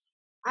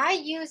 I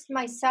use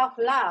my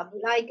self-love.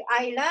 Like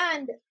I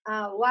learned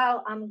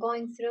while I'm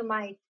going through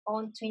my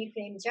own twin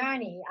flame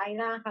journey, I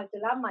learned how to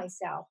love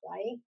myself,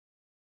 right?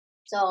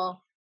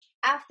 So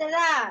after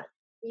that,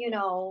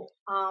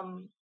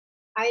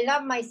 I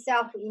love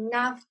myself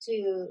enough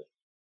to,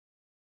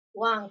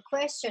 one,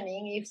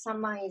 questioning if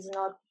someone is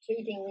not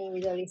treating me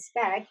with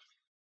respect,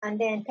 and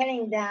then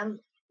telling them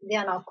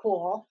they're not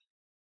cool.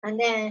 And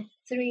then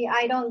 3,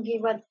 I don't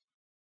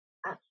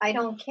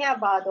care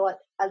about what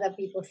other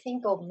people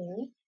think of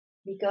me,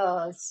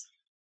 because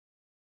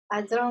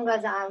as long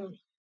as I'm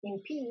in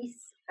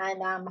peace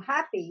and I'm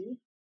happy,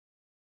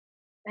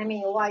 I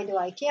mean, why do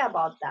I care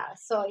about that?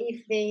 So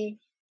if they,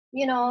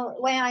 when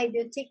I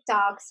do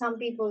TikTok, some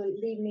people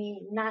leave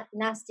me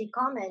nasty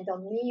comment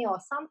on me or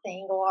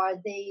something, or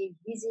they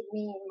visit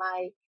me in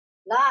my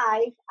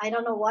life. I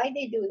don't know why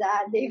they do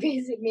that. They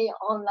visit me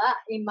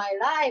in my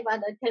life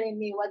and are telling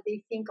me what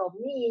they think of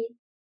me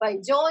by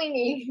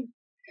joining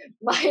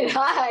my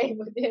life.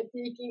 They're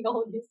taking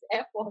all this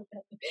effort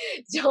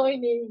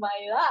joining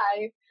my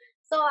life.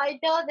 So I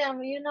tell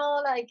them, you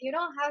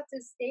don't have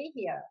to stay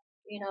here,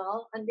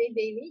 and they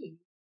leave.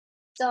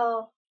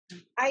 So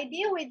I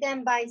deal with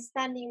them by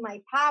standing my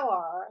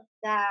power,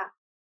 that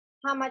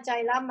how much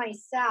I love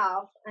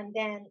myself, and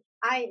then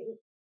I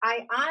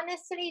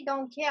honestly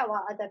don't care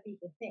what other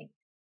people think,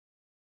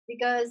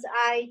 because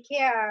I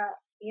care,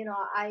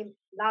 I'm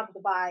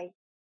loved by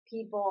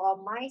people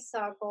of my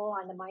circle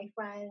and my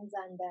friends,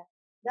 and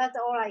that's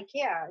all I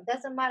care.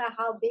 Doesn't matter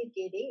how big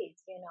it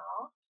is.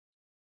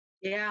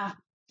 Yeah,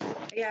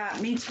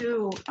 me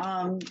too.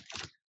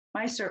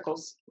 My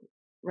circle's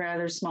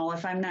rather small.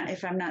 If I'm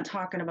not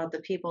talking about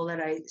the people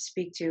that I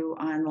speak to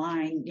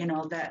online,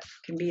 that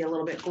can be a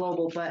little bit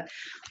global. But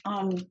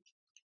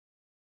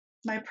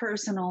my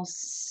personal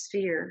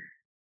sphere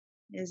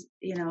is,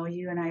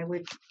 you and I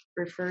would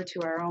refer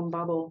to our own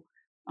bubble.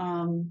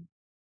 And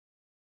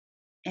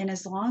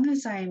as long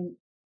as I'm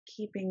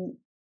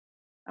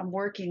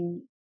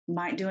working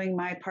doing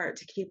my part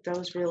to keep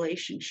those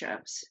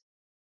relationships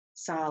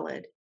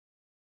solid.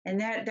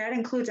 And that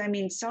includes,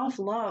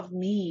 self-love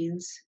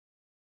means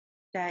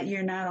that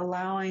you're not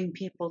allowing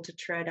people to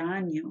tread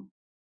on you,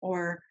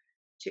 or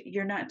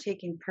you're not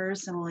taking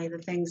personally the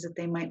things that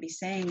they might be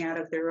saying out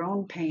of their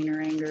own pain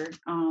or anger.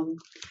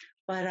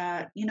 But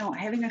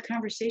having a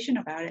conversation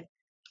about it.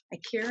 I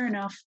care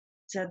enough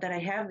that I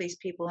have these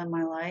people in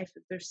my life.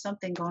 If there's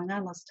something going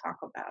on, let's talk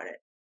about it.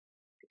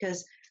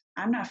 Because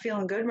I'm not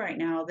feeling good right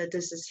now that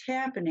this is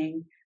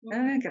happening.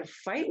 I'm not going to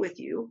fight with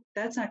you.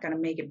 That's not going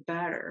to make it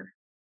better.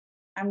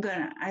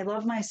 I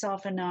love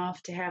myself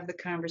enough to have the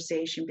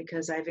conversation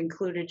because I've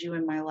included you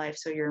in my life,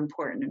 so you're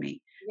important to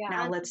me. Yeah,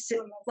 now let's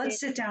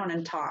sit down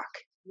and talk.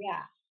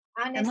 Yeah.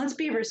 And let's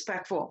be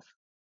respectful.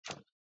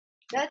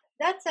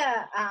 That's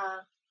a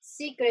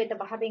secret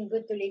of having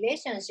good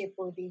relationship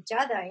with each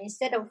other.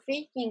 Instead of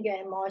faking your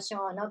emotion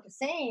or not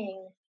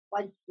saying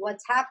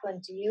what's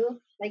happened to you,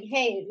 like,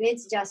 hey,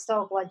 let's just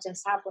talk what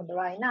just happened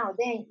right now.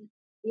 Then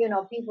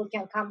people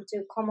can come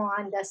to common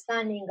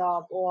understanding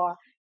of, or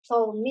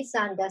so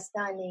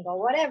misunderstanding, or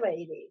whatever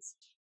it is.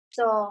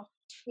 So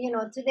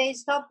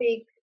today's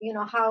topic,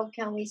 how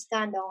can we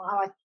stand on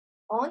our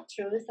own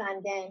truth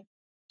and then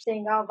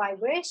saying our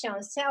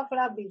vibration.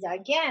 Self-love is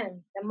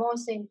again the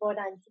most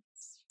important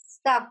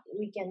stuff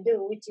we can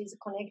do, which is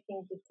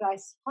connecting to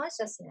Christ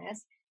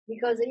consciousness.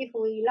 Because if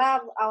we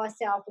love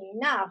ourselves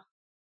enough,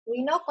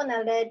 we're not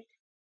gonna let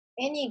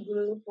any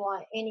group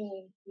or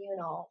any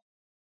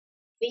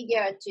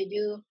figure to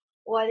do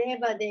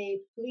whatever they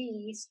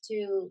please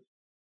to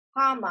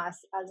harm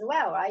us as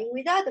well, right?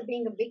 Without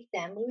being a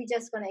victim, we're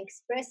just gonna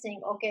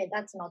expressing, okay,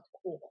 that's not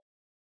cool.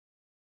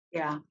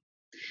 Yeah.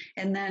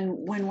 And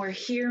then when we're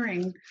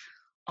hearing,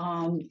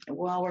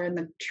 while we're in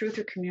the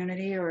truther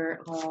community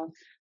or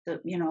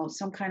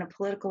some kind of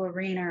political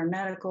arena or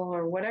medical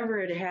or whatever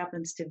it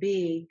happens to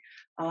be.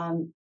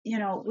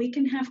 We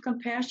can have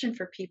compassion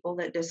for people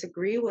that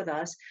disagree with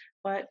us,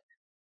 but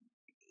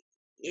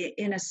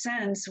in a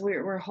sense,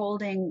 we're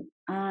holding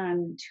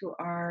on to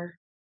our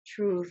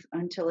truth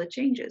until it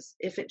changes,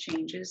 if it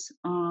changes,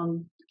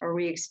 or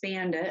we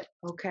expand it,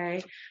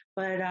 okay?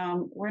 But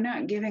we're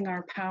not giving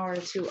our power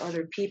to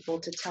other people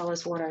to tell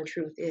us what our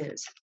truth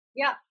is.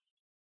 Yeah.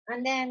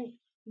 And then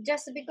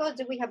just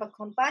because we have a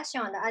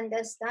compassion,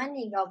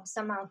 understanding of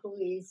someone who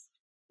is,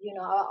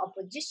 our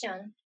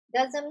opposition,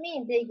 doesn't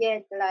mean they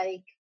get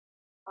like,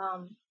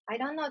 I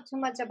don't know too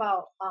much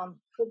about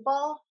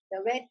football,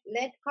 the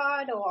red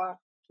card or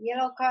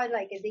yellow card,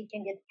 like they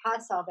can get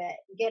pass of it,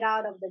 get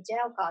out of the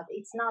jail card.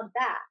 It's not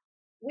that.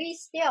 We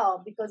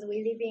still, because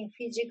we live in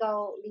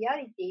physical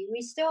reality,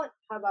 we still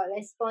have a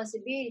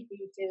responsibility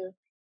to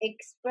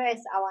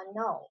express our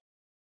no.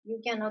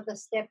 You cannot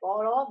step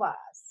all over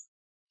us.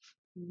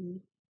 Mm-hmm.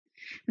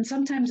 And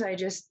sometimes I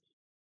just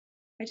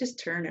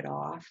turn it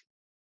off.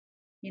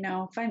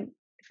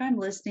 If I'm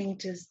listening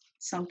to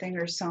something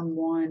or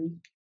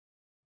someone,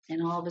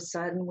 and all of a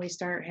sudden we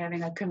start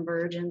having a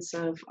convergence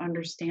of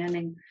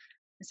understanding,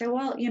 I say,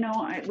 well,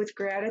 with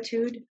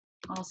gratitude,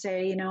 I'll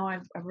say,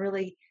 I've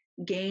really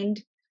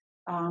gained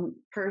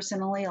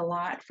personally a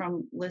lot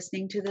from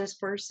listening to this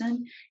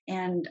person,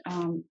 and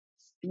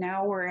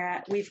now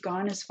we've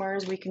gone as far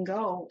as we can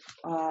go,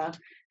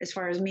 as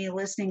far as me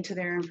listening to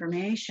their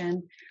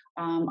information.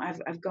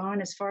 I've gone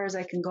as far as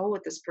I can go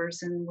with this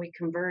person. We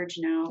converge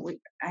now.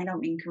 I don't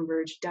mean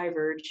converge,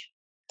 diverge.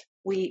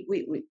 We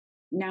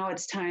now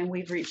it's time.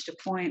 We've reached a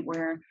point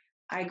where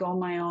I go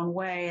my own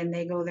way and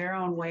they go their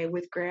own way,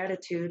 with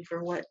gratitude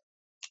for what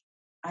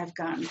I've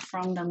gotten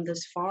from them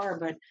this far.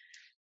 But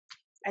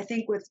I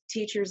think with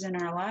teachers in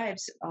our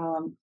lives,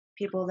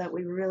 people that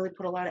we really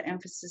put a lot of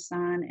emphasis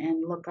on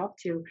and look up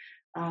to,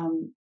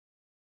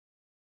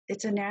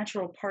 it's a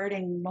natural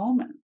parting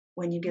moment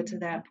when you get to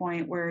that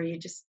point where you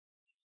just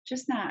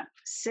not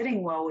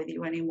sitting well with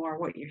you anymore,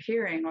 what you're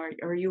hearing,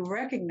 or you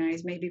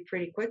recognize maybe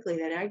pretty quickly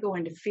that I go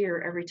into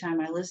fear every time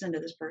I listen to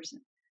this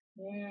person.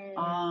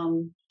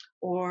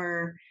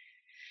 Or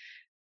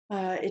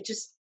it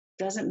just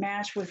doesn't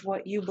match with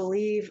what you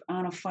believe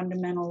on a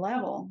fundamental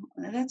level.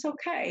 That's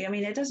okay. I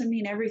mean, it doesn't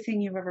mean everything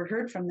you've ever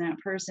heard from that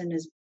person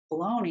is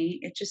baloney.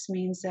 It just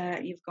means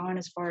that you've gone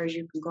as far as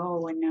you can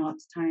go, and now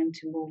it's time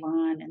to move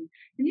on. And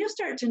you'll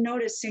start to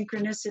notice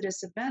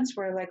synchronicitous events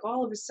where, like,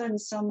 all of a sudden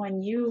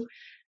someone you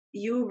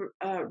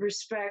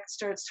respect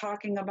starts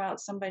talking about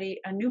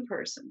a new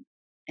person,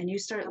 and you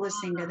start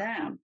listening to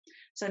them.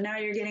 So now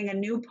you're getting a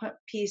new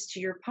piece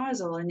to your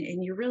puzzle, and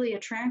you're really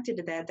attracted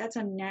to that. That's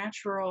a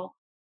natural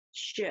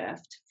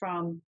shift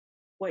from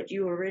what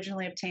you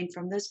originally obtained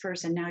from this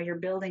person. Now you're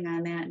building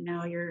on that, and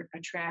now you're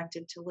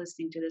attracted to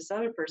listening to this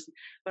other person.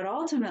 But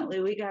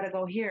ultimately, we got to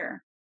go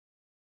here,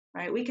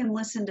 right? We can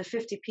listen to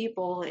 50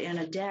 people in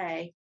a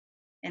day,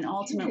 and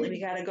ultimately we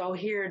got to go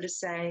here to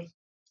say,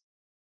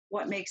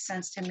 what makes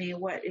sense to me?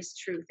 What is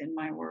truth in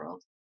my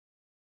world?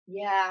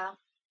 Yeah.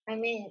 I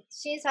mean,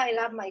 since I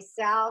love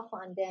myself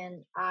and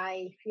then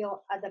I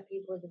feel other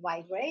people's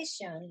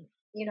vibration,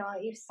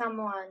 if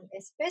someone,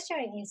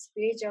 especially in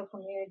spiritual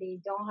community,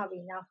 don't have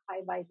enough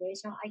high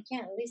vibration, I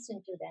can't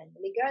listen to them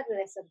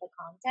regardless of the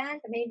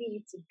content. Maybe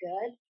it's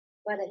good,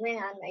 but when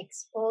I'm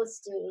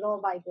exposed to low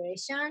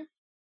vibration,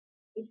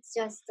 it's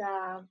just,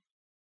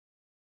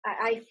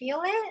 I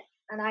feel it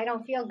and I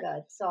don't feel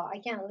good. So I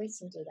can't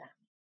listen to them.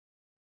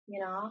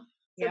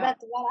 So Yeah.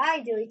 that's what I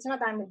do. It's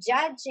not I'm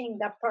judging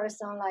the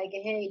person like,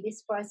 hey,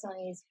 this person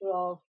is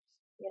full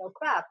of,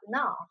 crap.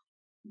 No,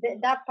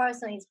 that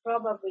person is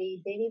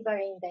probably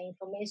delivering the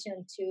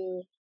information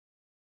to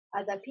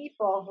other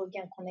people who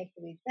can connect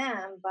with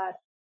them. But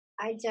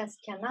I just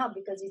cannot,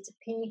 because it's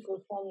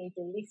painful for me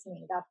to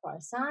listening that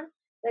person.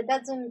 That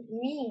doesn't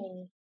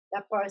mean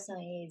that person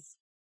is,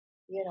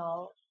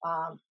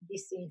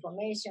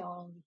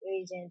 disinformation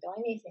agent or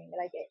anything.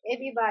 Like,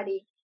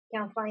 everybody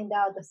can find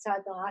out a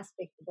certain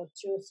aspect of the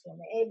truth from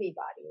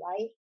everybody,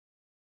 right?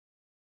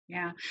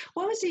 Yeah.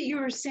 What was it you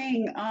were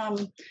saying?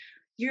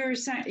 You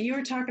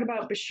were talking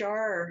about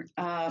Bashar.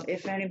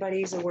 If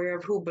anybody's aware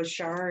of who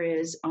Bashar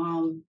is,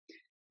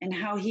 and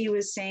how he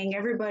was saying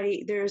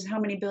there's how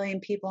many billion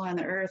people on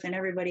the earth, and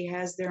everybody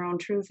has their own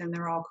truth, and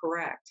they're all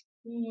correct.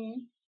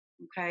 Mm-hmm.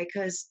 Okay,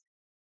 because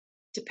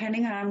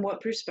depending on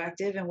what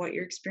perspective and what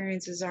your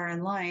experiences are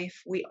in life,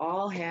 we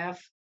all have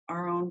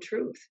our own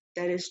truth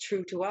that is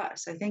true to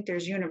us. I think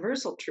there's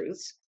universal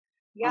truths.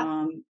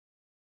 Yeah.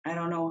 I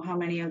don't know how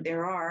many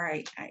there are.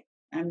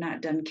 I'm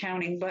not done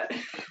counting, but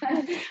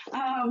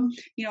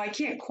I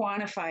can't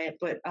quantify it.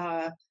 But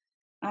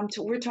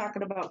we're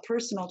talking about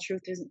personal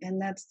truth,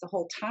 and that's the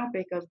whole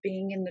topic of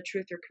being in the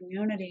truther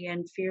community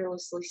and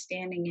fearlessly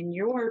standing in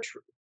your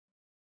truth,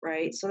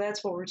 right? So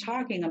that's what we're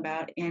talking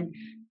about. And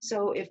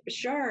so if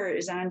Bashar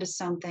is onto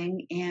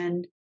something,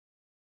 and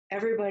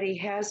everybody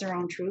has their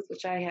own truth,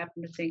 which I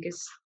happen to think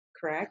is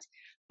correct,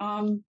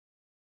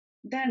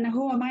 then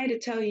who am I to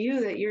tell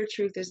you that your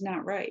truth is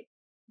not right?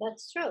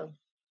 That's true.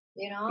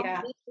 Yeah.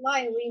 That's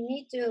why we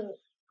need to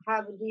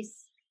have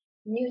this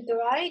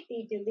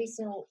neutrality to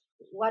listen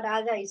what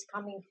other is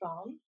coming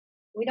from.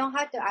 We don't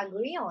have to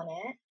agree on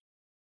it,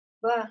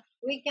 but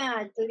we can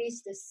at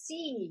least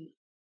see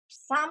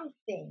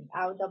something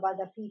out of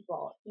other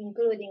people,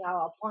 including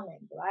our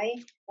opponent,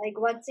 right? Like,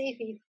 what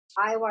if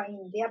I were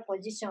in their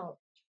position,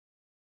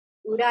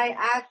 would I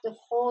act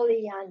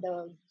wholly and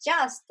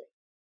just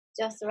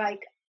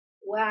like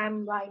where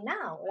I'm right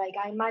now? Like,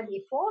 I might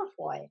be for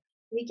it.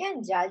 We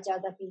can judge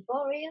other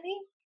people, really,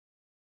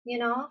 you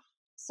know?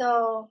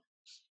 So,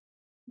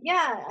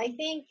 yeah, I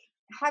think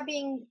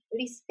having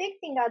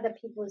respecting other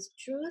people's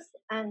truth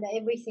and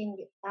everything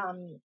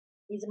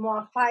is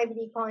more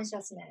 5D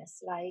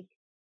consciousness. Like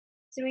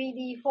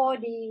 3D,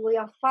 4D, we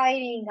are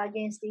fighting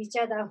against each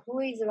other. Who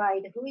is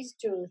right? Who is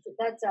truth?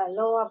 That's a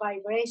lower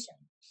vibration.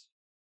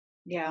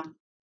 Yeah.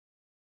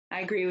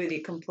 I agree with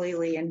you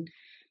completely. And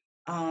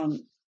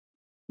um,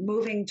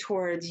 moving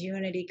towards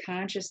unity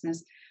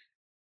consciousness.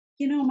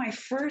 My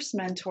first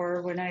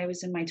mentor when I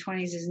was in my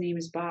 20s, his name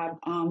is Bob.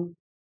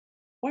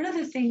 One of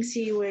the things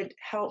he would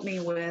help me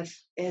with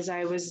as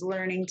I was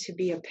learning to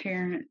be a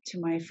parent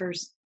to my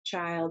first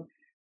child,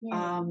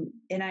 Yeah.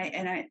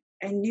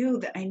 I knew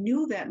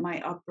that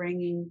my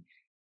upbringing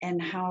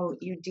and how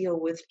you deal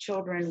with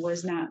children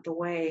was not the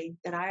way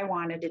that I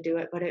wanted to do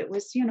it, but it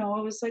was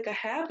like a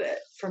habit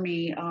for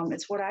me.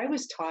 It's what I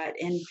was taught,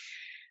 and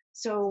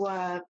so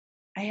I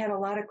had a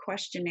lot of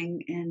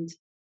questioning and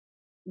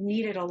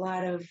needed a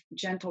lot of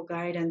gentle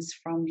guidance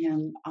from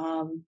him.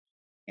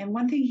 And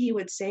one thing he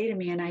would say to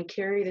me, and I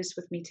carry this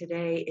with me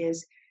today,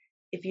 is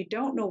if you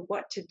don't know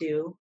what to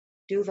do,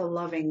 do the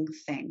loving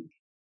thing.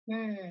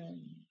 Hmm.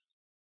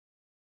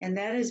 And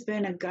that has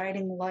been a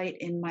guiding light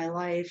in my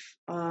life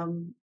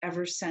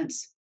ever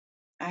since.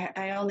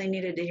 I only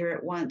needed to hear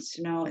it once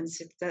to know, and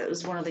that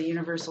was one of the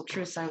universal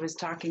truths I was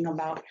talking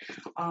about.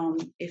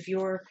 If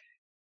your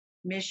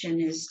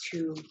mission is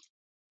to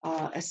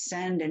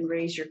ascend and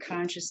raise your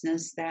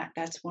consciousness,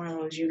 that's one of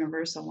those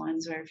universal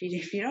ones where if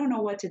you don't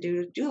know what to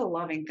do the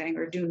loving thing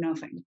or do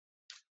nothing,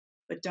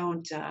 but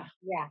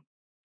Yeah.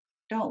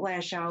 don't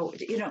lash out.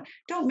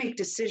 Don't make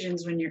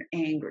decisions when you're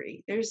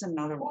angry. There's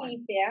another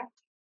one. Fair.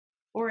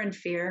 Or in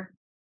fear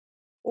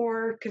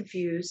or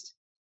confused.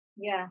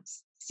 Yeah.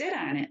 Sit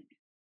on it,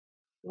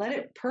 let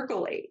it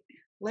percolate,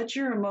 let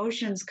your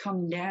emotions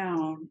come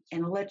down,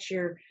 and let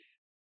your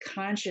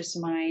conscious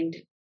mind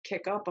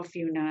kick up a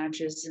few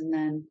notches. And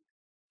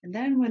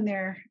then when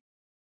they're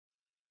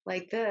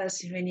like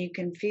this, when you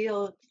can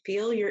feel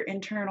your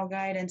internal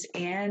guidance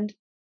and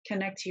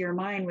connect to your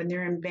mind when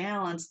they're in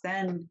balance,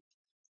 then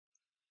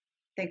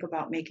think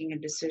about making a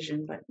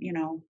decision. But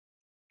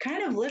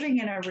kind of living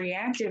in a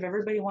reactive,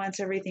 everybody wants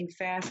everything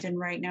fast in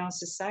right now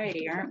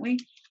society, aren't we?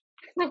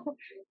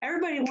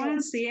 Everybody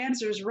wants the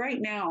answers right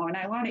now, and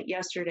I want it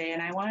yesterday,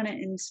 and I want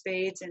it in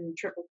spades and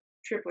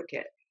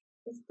triplicate.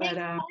 It But takes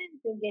time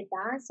to get the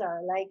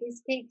answer. Like, it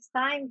takes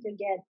time to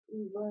get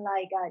even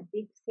like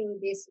dig through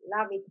this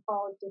rabbit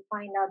hole to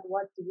find out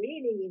what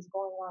really is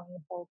going on in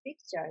the whole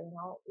picture.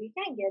 We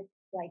can't get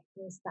like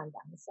instant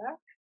answer.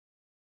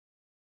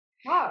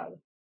 Hard.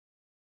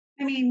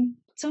 I mean,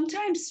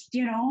 sometimes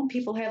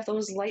people have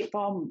those light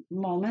bulb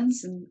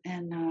moments,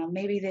 and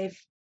maybe they've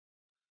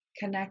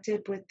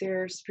connected with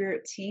their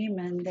spirit team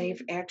and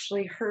they've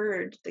actually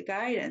heard the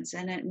guidance,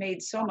 and it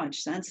made so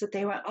much sense that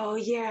they went, oh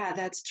yeah,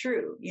 that's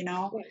true.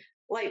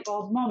 Light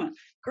bulb moment,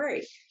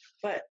 great.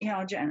 But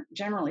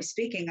generally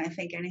speaking, I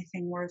think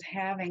anything worth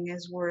having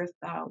is worth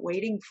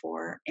waiting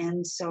for.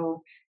 And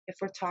so if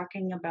we're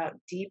talking about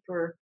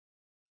deeper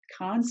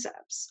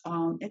concepts,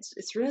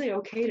 it's really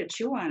okay to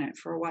chew on it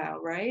for a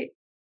while, right?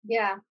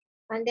 Yeah.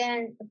 And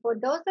then for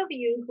those of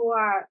you who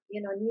are,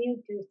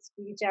 new to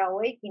spiritual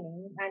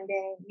awakening and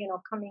then,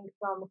 coming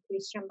from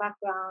Christian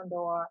background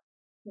or,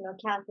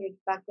 Catholic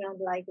background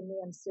like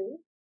me and Sue,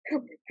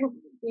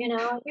 you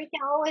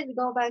can always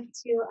go back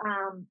to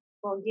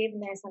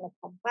forgiveness and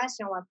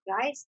compassion what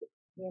Christ,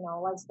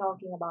 was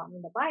talking about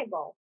in the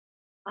Bible.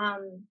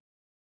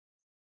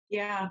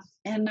 Yeah.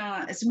 And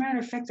as a matter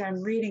of fact, I'm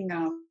reading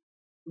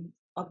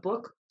a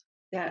book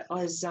that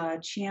was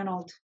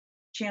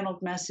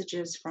channeled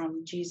messages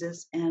from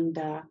Jesus, and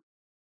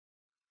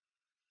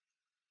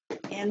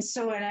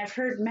I've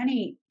heard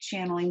many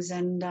channelings,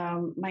 and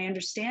my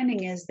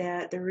understanding is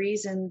that the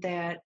reason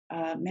that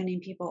many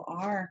people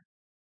are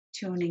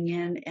tuning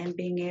in and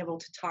being able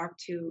to talk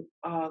to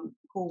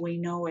who we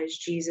know as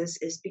Jesus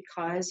is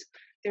because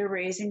they're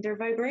raising their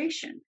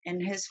vibration, and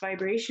his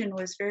vibration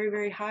was very,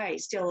 very high,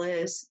 still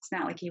is. It's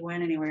not like he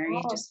went anywhere. He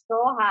just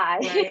so high.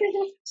 right,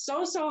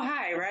 so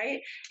high,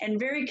 right, and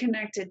very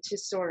connected to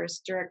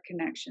source, direct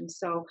connection.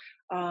 So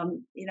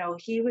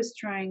he was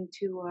trying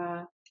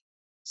to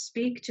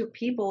speak to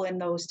people in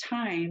those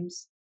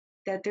times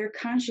that their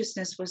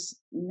consciousness was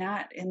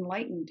not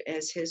enlightened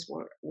as his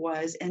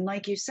was. And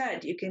like you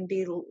said,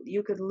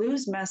 you could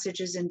lose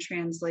messages in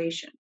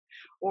translation,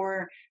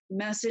 or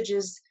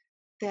messages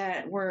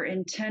that were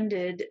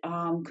intended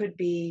could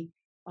be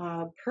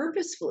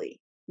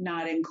purposefully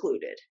not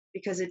included.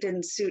 because it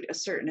didn't suit a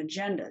certain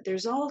agenda.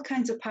 There's all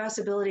kinds of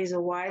possibilities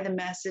of why the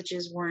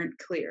messages weren't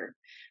clear.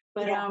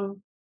 But Yeah.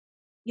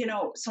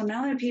 so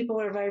now that people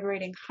are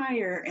vibrating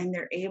higher and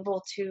they're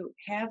able to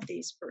have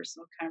these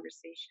personal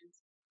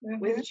conversations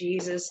with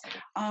Jesus,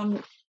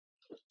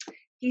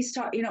 he's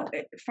taught,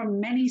 from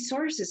many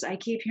sources, I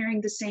keep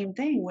hearing the same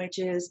thing, which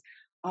is,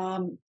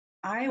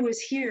 I was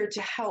here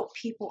to help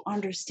people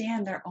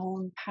understand their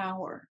own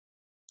power.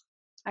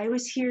 I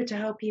was here to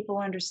help people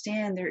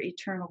understand their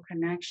eternal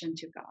connection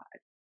to God.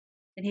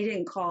 And he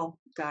didn't call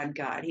God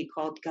God. He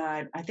called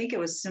God, I think it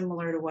was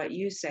similar to what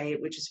you say,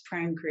 which is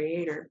prime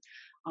creator,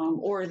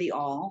 or the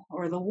all,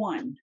 or the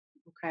one.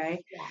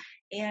 Okay.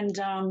 Yeah.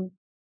 And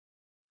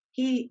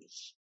he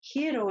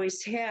had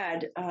always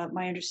had,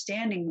 my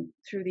understanding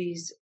through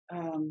these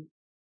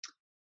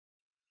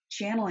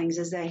channelings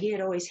is that he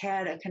had always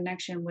had a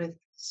connection with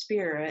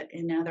spirit.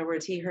 In other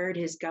words, he heard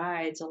his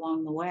guides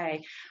along the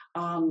way.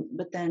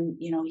 But then,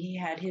 he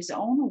had his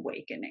own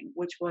awakening,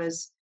 which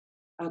was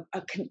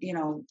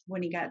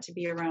when he got to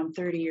be around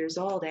 30 years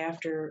old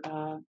after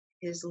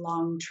his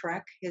long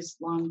trek, his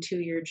long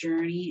 2-year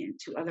journey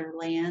into other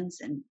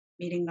lands and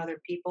meeting other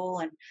people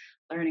and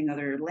learning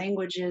other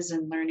languages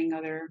and learning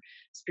other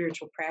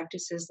spiritual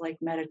practices like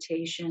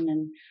meditation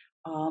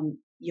and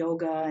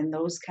yoga and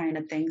those kind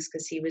of things,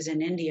 because he was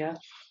in India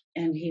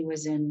and he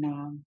was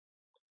in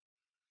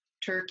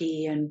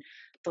Turkey and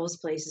those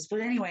places.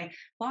 But anyway,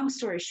 long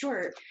story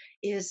short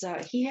is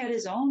he had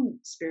his own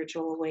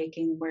spiritual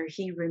awakening where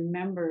he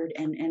remembered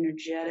and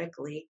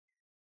energetically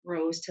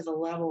rose to the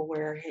level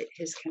where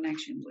his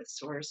connection with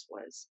source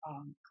was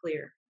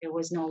clear. It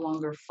was no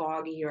longer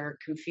foggy or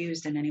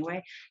confused in any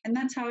way. And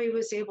that's how he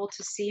was able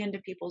to see into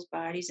people's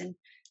bodies and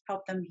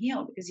help them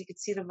heal, because he could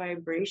see the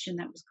vibration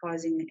that was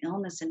causing the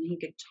illness and he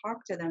could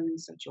talk to them in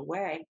such a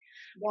way.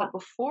 Yeah. But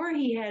before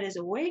he had his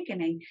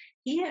awakening,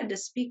 he had to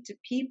speak to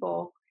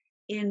people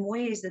in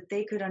ways that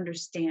they could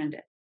understand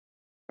it.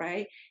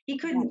 Right? He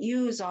couldn't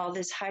use all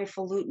this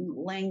highfalutin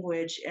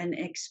language and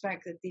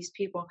expect that these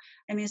people,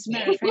 as a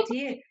matter of fact,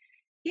 he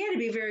had to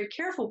be very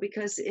careful,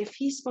 because if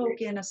he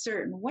spoke in a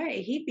certain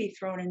way, he'd be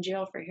thrown in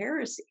jail for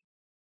heresy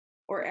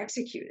or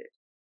executed.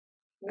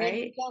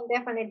 Right? We can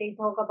definitely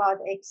talk about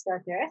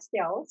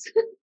extraterrestrials.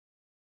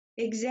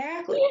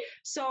 Exactly.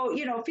 So,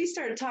 if he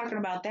started talking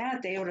about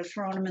that, they would have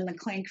thrown him in the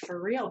clink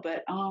for real.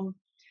 But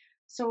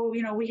so,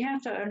 we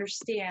have to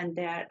understand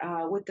that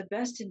with the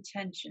best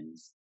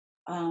intentions,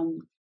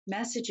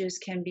 messages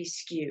can be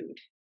skewed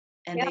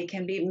and Yep. they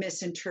can be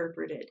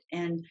misinterpreted.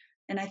 And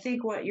I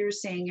think what you're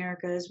saying,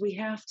 Erica, is we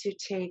have to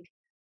take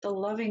the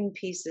loving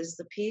pieces,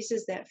 the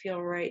pieces that feel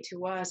right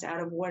to us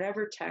out of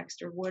whatever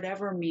text or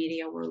whatever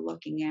media we're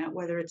looking at,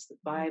 whether it's the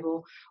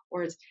Bible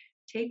or it's,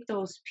 take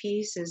those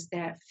pieces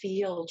that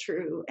feel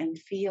true and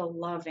feel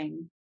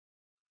loving,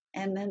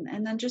 and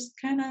then just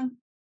kind of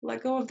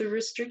let go of the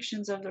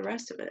restrictions of the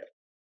rest of it.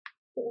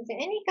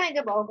 Any kind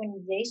of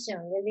organization,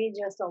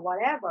 religious or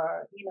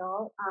whatever,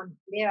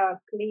 they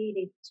are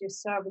created to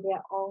serve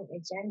their own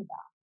agenda.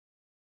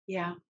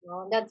 Yeah.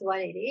 That's what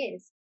it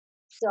is.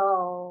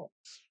 So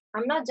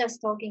I'm not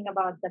just talking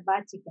about the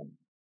Vatican.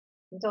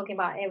 I'm talking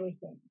about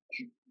everything.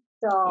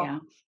 So Yeah.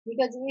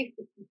 because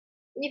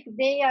if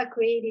they are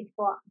created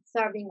for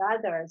serving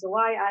others,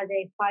 why are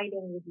they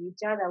fighting with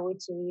each other,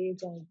 which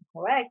religion is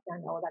correct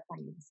and all that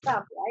kind of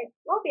stuff, right?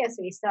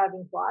 Obviously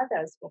serving for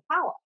others for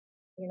power,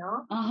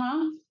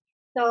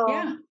 So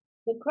Yeah.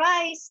 the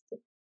Christ,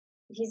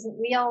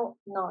 we all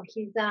know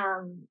his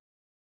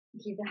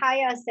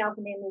higher self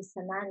name is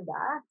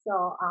Sananda.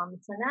 So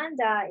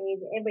Sananda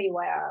is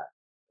everywhere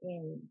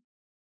in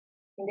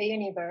the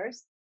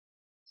universe.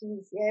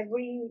 He's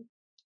every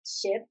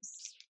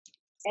ships,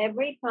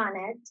 every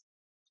planet,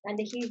 and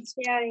he's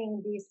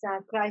sharing this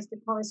Christ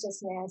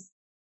consciousness,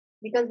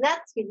 because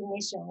that's his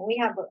mission. We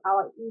have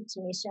our each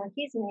mission.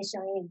 His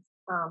mission is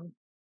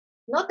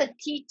not a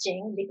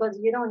teaching, because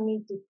you don't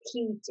need to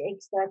teach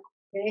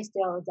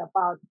extraterrestrials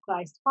about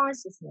Christ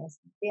consciousness.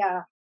 They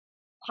are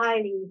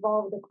highly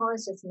evolved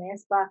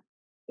consciousness, but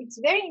it's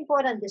very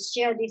important to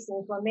share this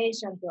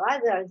information to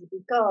others,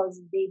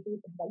 because they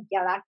did the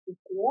galactic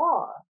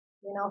war,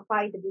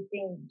 fight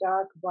between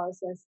dark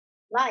versus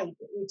light,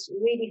 which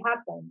really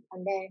happened.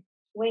 And then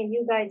when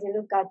you guys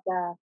look at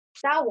the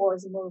Star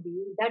Wars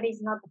movie, that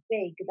is not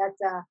fake.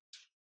 That's a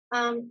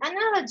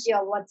analogy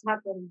of what's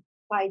happened,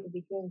 fight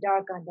between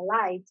dark and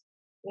light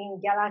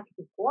in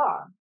galactic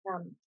war,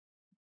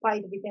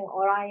 fight between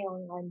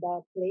Orion and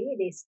the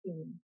Pleiades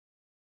team.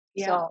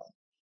 Yeah. So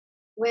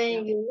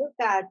when you look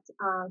at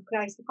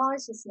Christ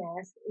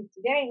consciousness, it's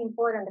very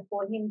important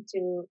for him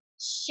to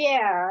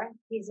share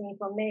his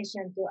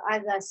information to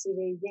other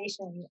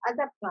civilizations,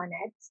 other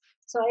planets,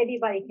 so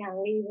everybody can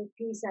live in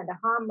peace and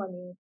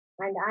harmony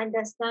and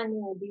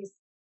understanding this,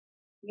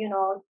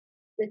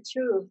 the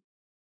truth,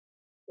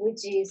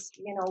 which is,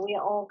 we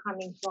are all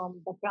coming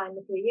from the prime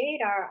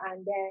creator,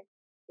 and then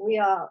we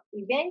are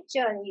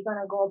eventually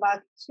going to go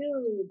back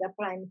to the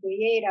prime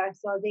creator.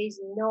 So there's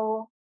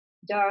no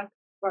dark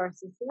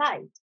versus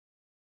light.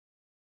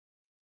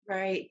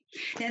 Right.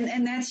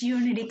 And that's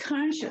unity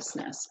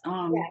consciousness.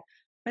 Yeah.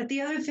 But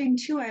the other thing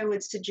too I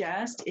would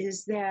suggest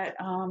is that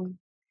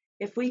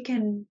if we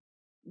can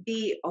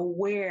be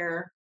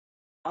aware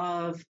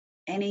of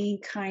any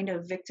kind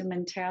of victim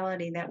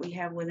mentality that we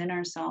have within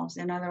ourselves.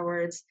 In other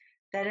words,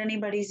 that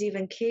anybody's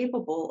even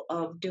capable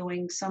of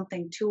doing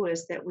something to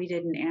us that we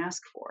didn't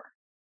ask for,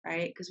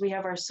 right? Because we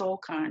have our soul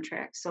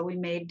contract. So we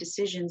made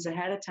decisions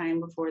ahead of time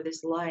before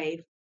this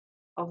life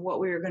of what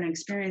we were going to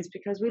experience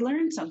because we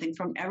learned something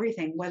from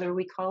everything, whether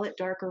we call it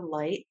dark or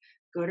light,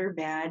 good or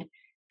bad.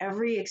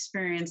 Every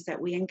experience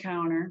that we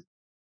encounter,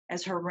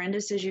 as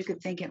horrendous as you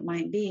could think it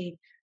might be,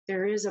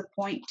 there is a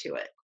point to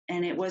it.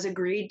 And it was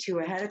agreed to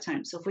ahead of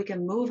time. So if we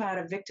can move out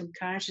of victim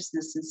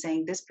consciousness and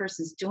saying, this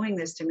person's doing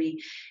this to me,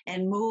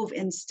 and move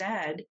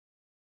instead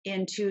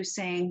into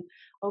saying,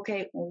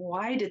 okay,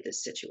 why did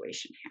this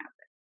situation happen?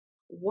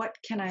 What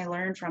can I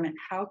learn from it?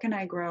 How can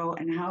I grow?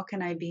 And how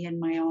can I be in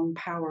my own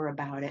power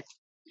about it?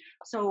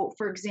 So,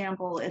 for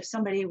example, if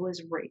somebody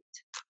was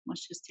raped,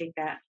 let's just take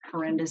that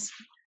horrendous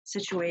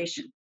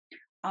situation.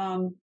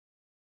 Um,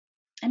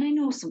 and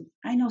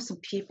I know some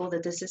people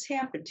that this has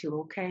happened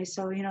to. Okay,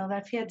 so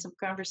I've had some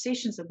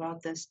conversations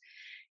about this,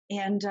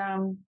 and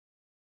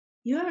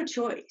you have a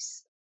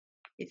choice.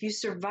 If you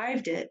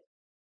survived it,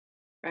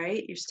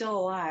 right, you're still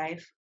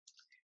alive.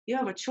 You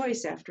have a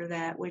choice after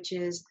that, which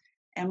is,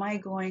 am I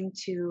going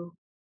to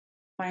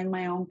find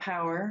my own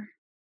power?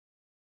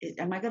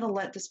 Am I going to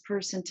let this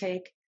person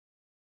take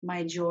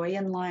my joy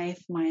in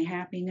life, my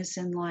happiness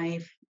in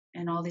life,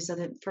 and all these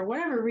other, for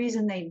whatever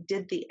reason they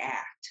did the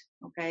act.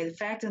 Okay. The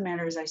fact of the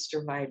matter is I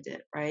survived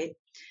it, right?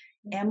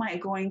 Am I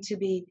going to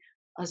be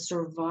a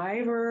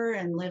survivor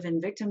and live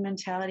in victim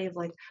mentality of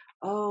like,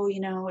 oh,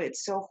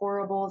 it's so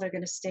horrible. They're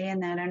going to stay in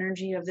that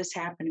energy of this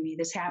happened to me,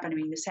 this happened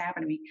to me, this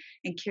happened to me,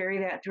 and carry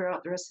that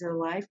throughout the rest of their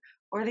life?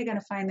 Or are they going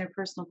to find their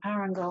personal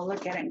power and go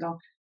look at it and go,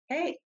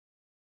 hey,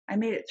 I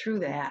made it through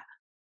that.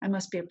 I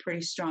must be a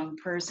pretty strong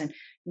person.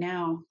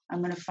 Now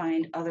I'm going to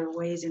find other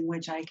ways in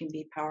which I can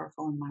be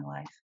powerful in my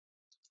life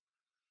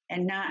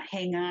and not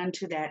hang on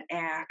to that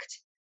act,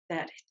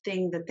 that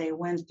thing that they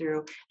went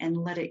through, and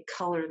let it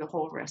color the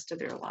whole rest of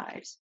their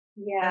lives.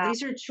 Now, Yeah.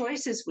 these are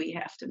choices we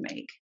have to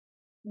make.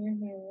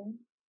 Mm-hmm.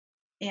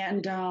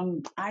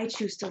 And I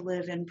choose to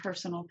live in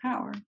personal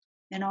power,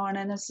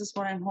 and this is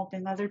what I'm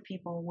hoping other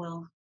people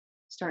will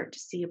start to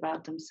see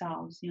about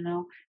themselves. If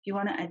you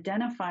want to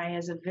identify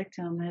as a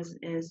victim, as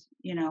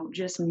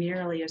just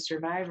merely a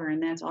survivor,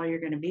 and that's all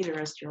you're going to be the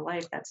rest of your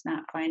life, that's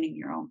not finding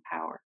your own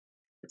power.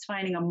 It's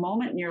finding a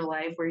moment in your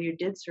life where you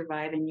did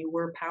survive and you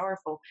were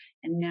powerful,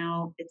 and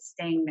now it's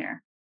staying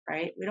there,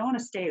 right? We don't want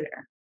to stay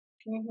there.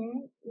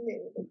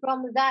 Mm-hmm.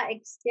 From that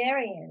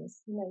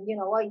experience,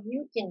 what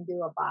you can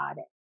do about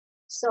it.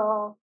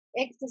 So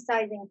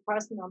exercising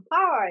personal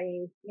power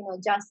is,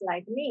 just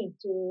like me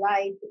to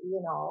write,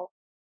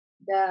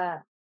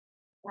 the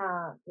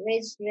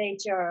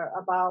legislature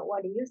about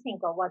what do you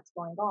think of what's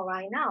going on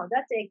right now.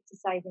 That's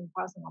exercising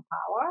personal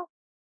power.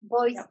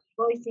 Yep.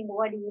 Voicing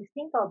what do you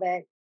think of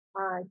it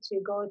to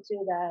go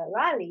to the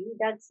rally.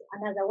 That's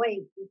another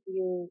way if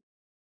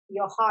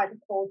your heart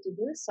call to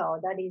do so.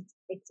 That is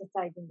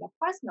exercising the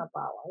personal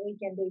power. We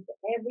can do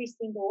it every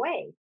single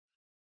way,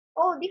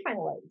 all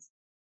different ways.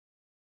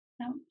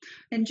 No.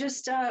 And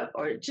just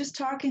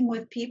talking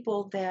with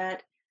people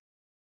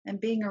and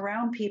being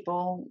around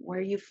people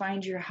where you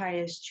find your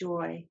highest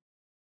joy.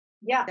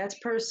 Yeah. That's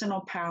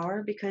personal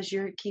power because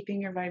you're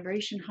keeping your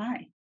vibration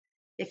high.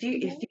 If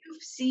Mm-hmm.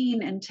 you've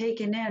seen and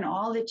taken in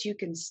all that you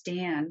can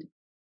stand,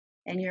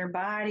 and your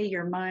body,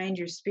 your mind,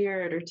 your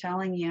spirit are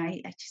telling you,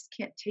 I just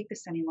can't take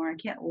this anymore. I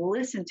can't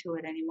listen to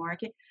it anymore. I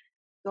can't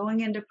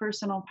going into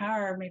personal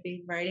power,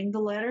 maybe writing the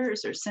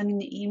letters or sending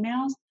the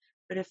emails.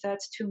 But if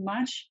that's too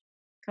much,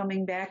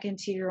 coming back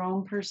into your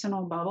own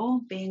personal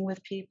bubble, being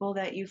with people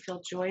that you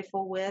feel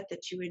joyful with,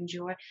 that you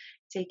enjoy,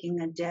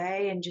 taking a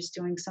day and just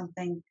doing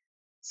something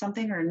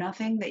or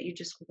nothing that you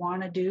just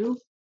want to do,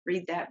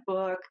 read that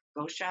book,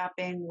 go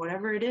shopping,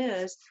 whatever it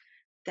is,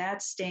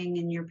 that's staying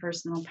in your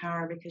personal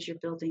power because you're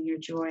building your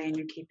joy and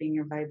you're keeping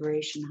your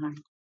vibration high.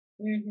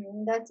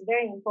 Mm-hmm. That's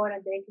very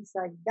important to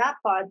exercise that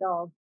part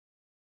of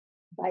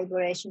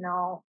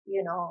vibrational,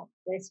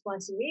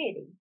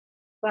 responsibility.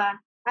 But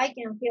I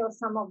can feel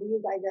some of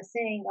you guys are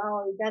saying,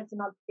 oh, that's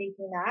not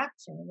taking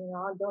action.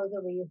 Those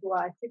of you who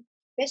are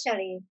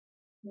especially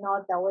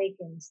not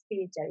awakened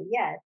spiritually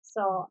yet.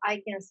 So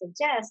I can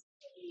suggest,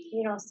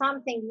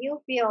 something you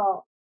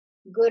feel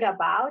good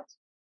about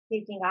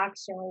taking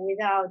action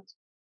without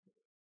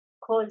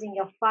causing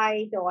a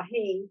fight or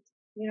hate.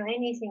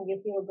 Anything you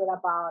feel good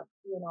about,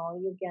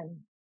 you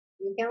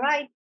can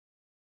write,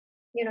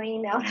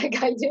 email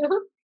like I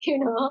do. you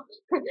know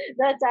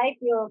that's I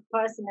feel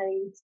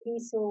personally it's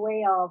peaceful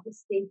way of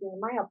stating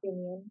my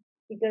opinion,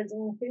 because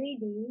in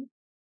 3D,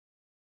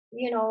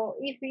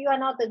 if you are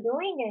not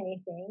doing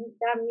anything,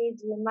 that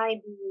means you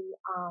might be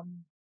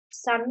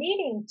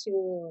submitting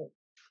to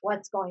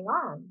what's going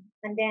on,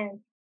 and then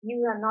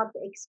you are not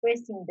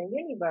expressing the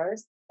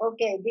universe,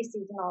 okay, this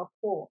is not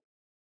cool.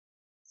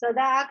 So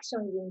that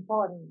action is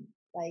important,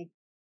 like,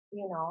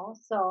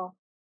 so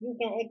you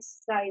can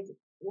exercise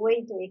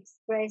way to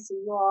express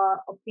your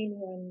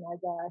opinion as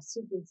a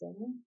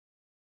citizen.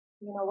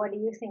 What do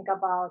you think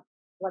about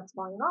what's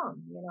going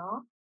on?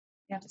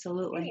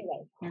 Absolutely.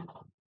 Anyway. Yeah.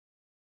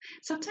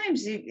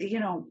 Sometimes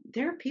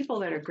there are people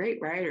that are great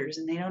writers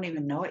and they don't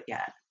even know it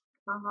yet.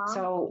 Uh-huh.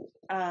 So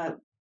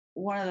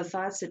one of the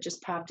thoughts that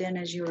just popped in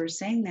as you were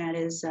saying that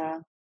is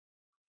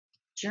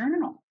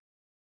journal.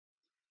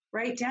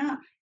 Write down.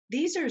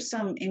 These are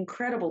some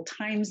incredible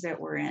times that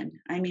we're in.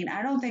 I mean,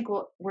 I don't think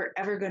we're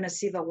ever going to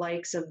see the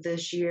likes of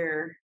this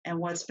year and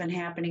what's been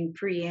happening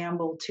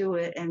preamble to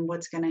it and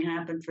what's going to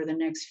happen for the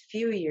next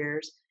few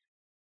years.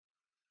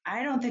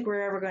 I don't think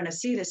we're ever going to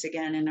see this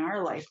again in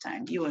our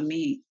lifetime, you and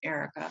me,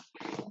 Erica.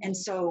 And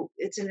so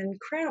it's an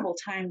incredible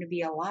time to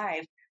be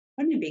alive.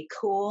 Wouldn't it be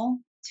cool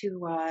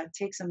to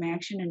take some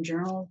action and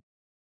journal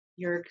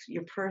your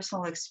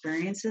personal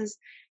experiences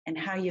and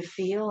how you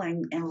feel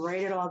and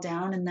write it all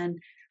down? And then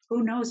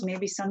who knows,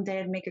 maybe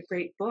someday I'd make a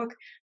great book.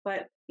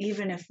 But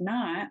even if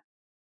not,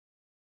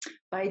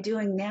 by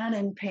doing that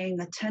and paying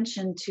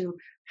attention to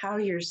how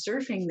you're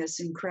surfing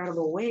this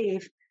incredible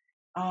wave,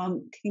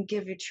 can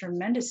give you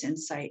tremendous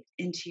insight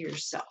into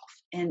yourself.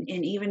 And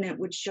even it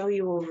would show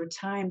you over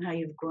time how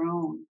you've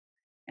grown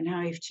and how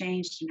you've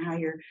changed and how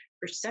your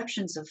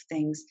perceptions of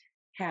things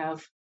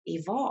have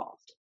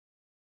evolved.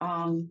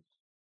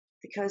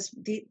 Because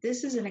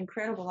this is an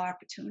incredible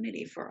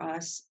opportunity for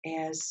us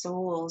as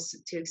souls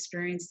to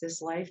experience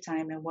this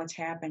lifetime and what's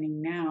happening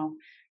now.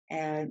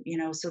 And,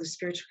 so the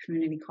spiritual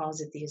community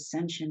calls it the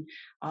ascension.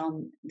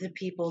 The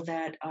people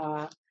that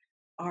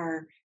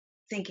are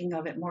thinking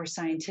of it more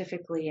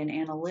scientifically and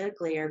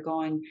analytically are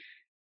going,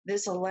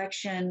 this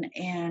election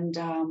and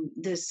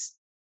this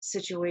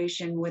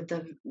situation with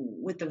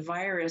the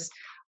virus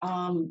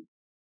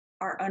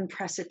are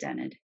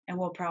unprecedented, and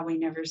we'll probably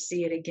never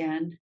see it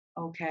again.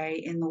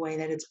 Okay, in the way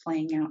that it's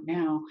playing out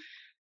now,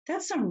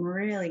 that's some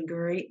really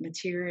great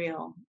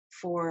material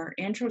for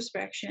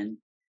introspection,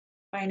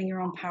 finding your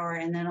own power,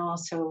 and then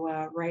also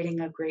writing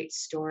a great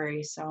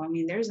story. So, I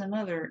mean, there's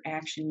another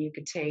action you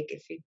could take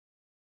if you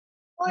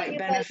Or might you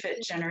guys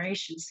benefit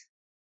generations.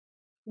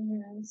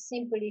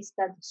 simply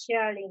start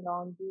sharing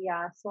on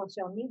the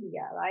social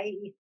media, right?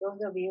 If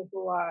those of you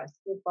who are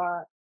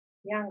super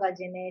younger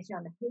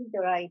generation hate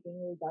writing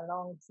with a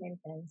long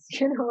sentence,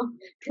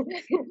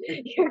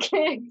 you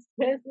can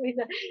express with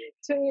a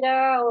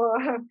Twitter or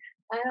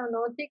I don't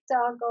know,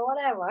 TikTok or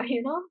whatever.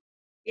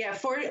 Yeah,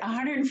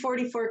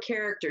 144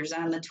 characters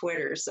on the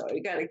Twitter, so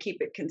you got to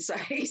keep it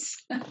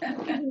concise.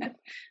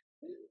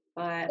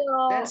 But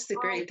So, that's the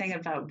great thing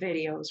about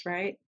videos,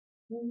 right?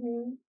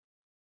 mhm.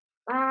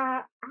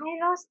 I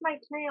lost my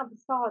train of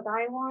thought.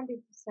 I wanted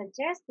to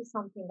suggest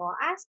something or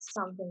ask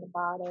something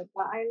about it,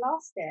 but I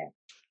lost it.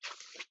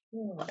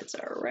 That's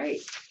all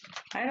right.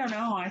 I don't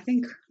know. I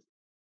think.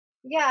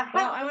 Yeah.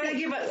 Well, I want to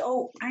give a.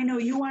 Oh, I know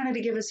you wanted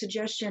to give a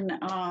suggestion.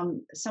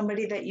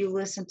 Somebody that you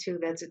listen to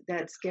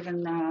that's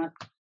given.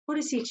 What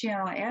is he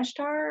channel?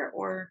 Ashtar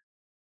or?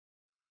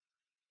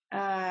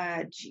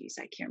 Geez,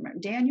 I can't remember.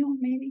 Daniel,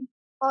 maybe.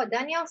 Oh,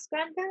 Daniel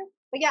Scranton?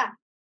 But yeah,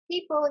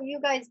 people, you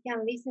guys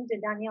can listen to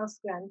Daniel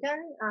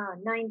Scranton.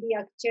 90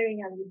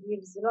 Actuarian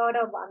gives a lot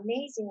of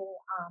amazing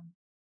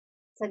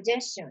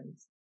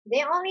suggestions.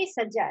 They only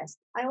suggest.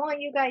 I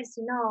want you guys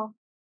to know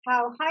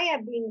how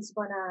higher beings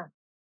gonna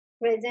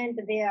present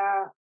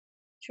their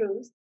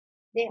truth.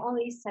 They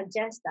only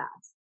suggest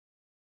us.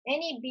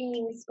 Any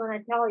being is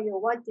gonna tell you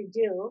what to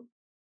do.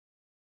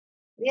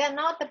 They are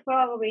not the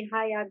probably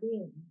higher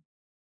being.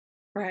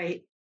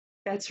 Right.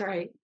 That's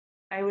right.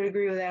 I would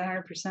agree with that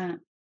 100%.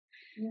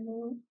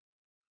 Mm-hmm.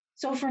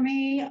 So for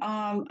me,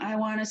 I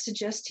want to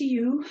suggest to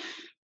you,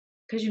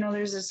 because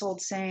there's this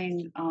old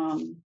saying.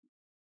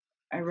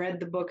 I read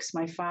the books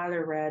my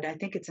father read. I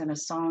think it's in a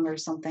song or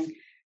something.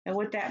 And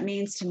what that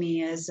means to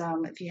me is,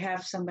 if you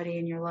have somebody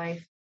in your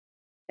life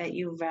that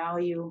you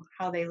value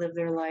how they live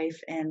their life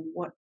and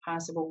what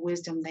possible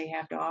wisdom they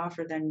have to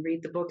offer, then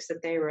read the books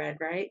that they read,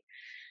 right?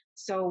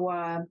 So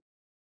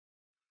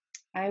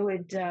I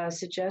would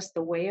suggest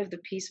The Way of the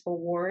Peaceful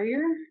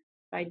Warrior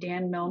by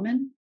Dan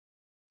Millman.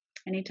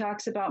 And he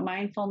talks about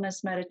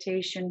mindfulness,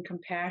 meditation,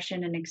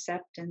 compassion, and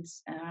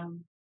acceptance,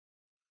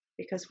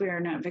 because we are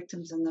not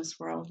victims in this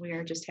world. We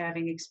are just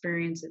having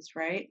experiences,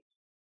 right?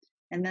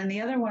 And then the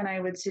other one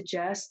I would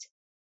suggest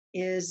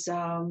is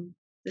The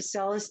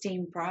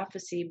Celestine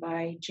Prophecy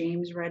by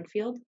James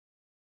Redfield.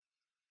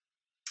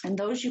 And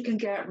those you can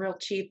get real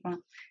cheap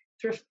on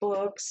thrift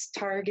books,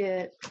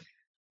 Target,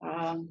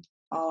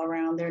 all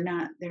around. They're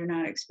not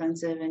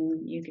expensive,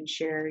 and you can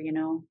share.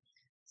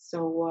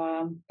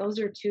 So those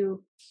are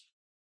two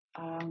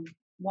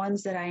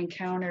ones that I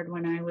encountered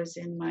when I was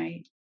in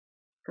my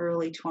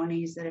early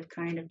 20s that have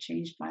kind of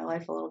changed my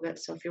life a little bit.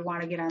 So if you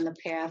want to get on the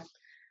path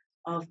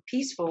of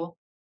peaceful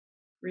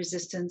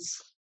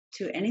resistance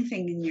to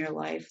anything in your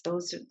life,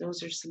 those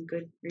are some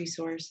good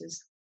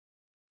resources.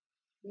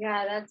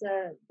 Yeah, that's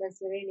a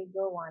really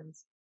good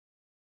ones.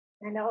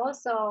 And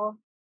also,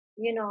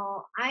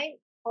 I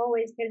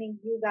always telling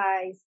you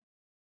guys,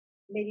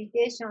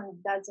 meditation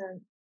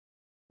doesn't,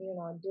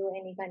 do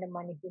any kind of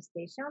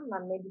manifestation.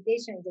 But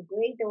meditation is a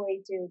great way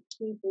to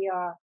keep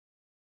your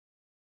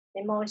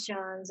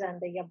emotions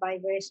and your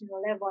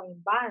vibrational level in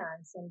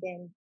balance, and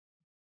then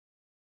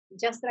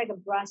just like a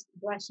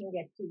brushing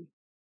your teeth.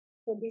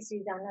 So this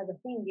is another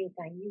thing you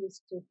can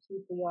use to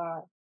keep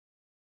your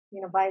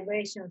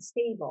vibration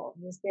stable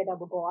instead of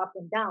go up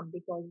and down,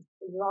 because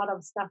a lot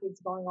of stuff is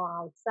going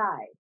on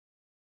outside.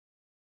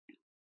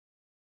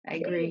 I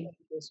Daily agree.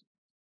 meditation.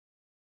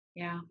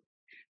 Yeah.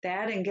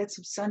 That and get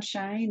some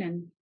sunshine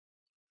and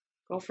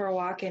go for a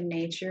walk in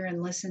nature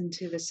and listen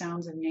to the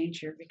sounds of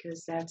nature,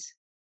 because that's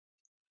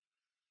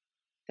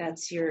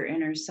your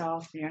inner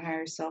self and your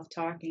higher self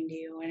talking to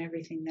you and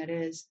everything that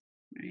is,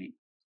 right?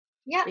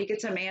 Yeah, So you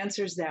get some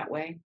answers that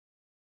way.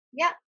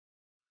 yeah.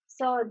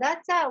 So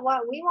that's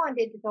what we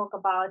wanted to talk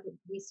about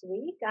this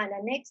week. And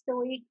next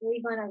week,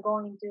 we're going to go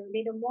into a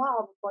little more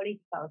of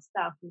political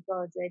stuff,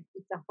 because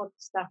it's a hot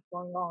stuff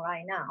going on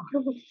right now.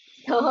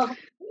 So,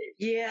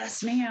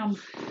 Yes, ma'am.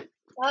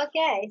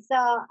 okay. So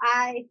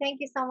I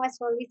thank you so much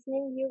for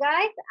listening, you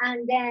guys.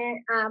 And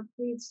then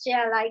please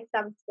share, like,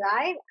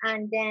 subscribe.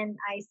 And then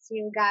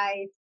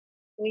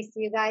we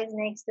see you guys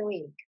next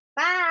week.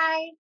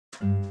 Bye.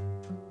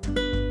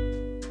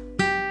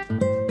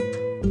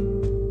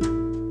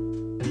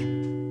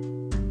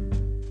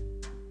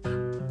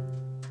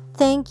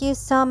 Thank you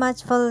so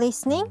much for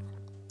listening.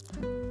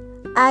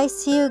 I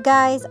see you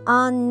guys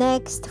on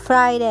next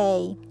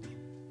Friday.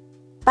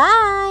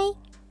 Bye.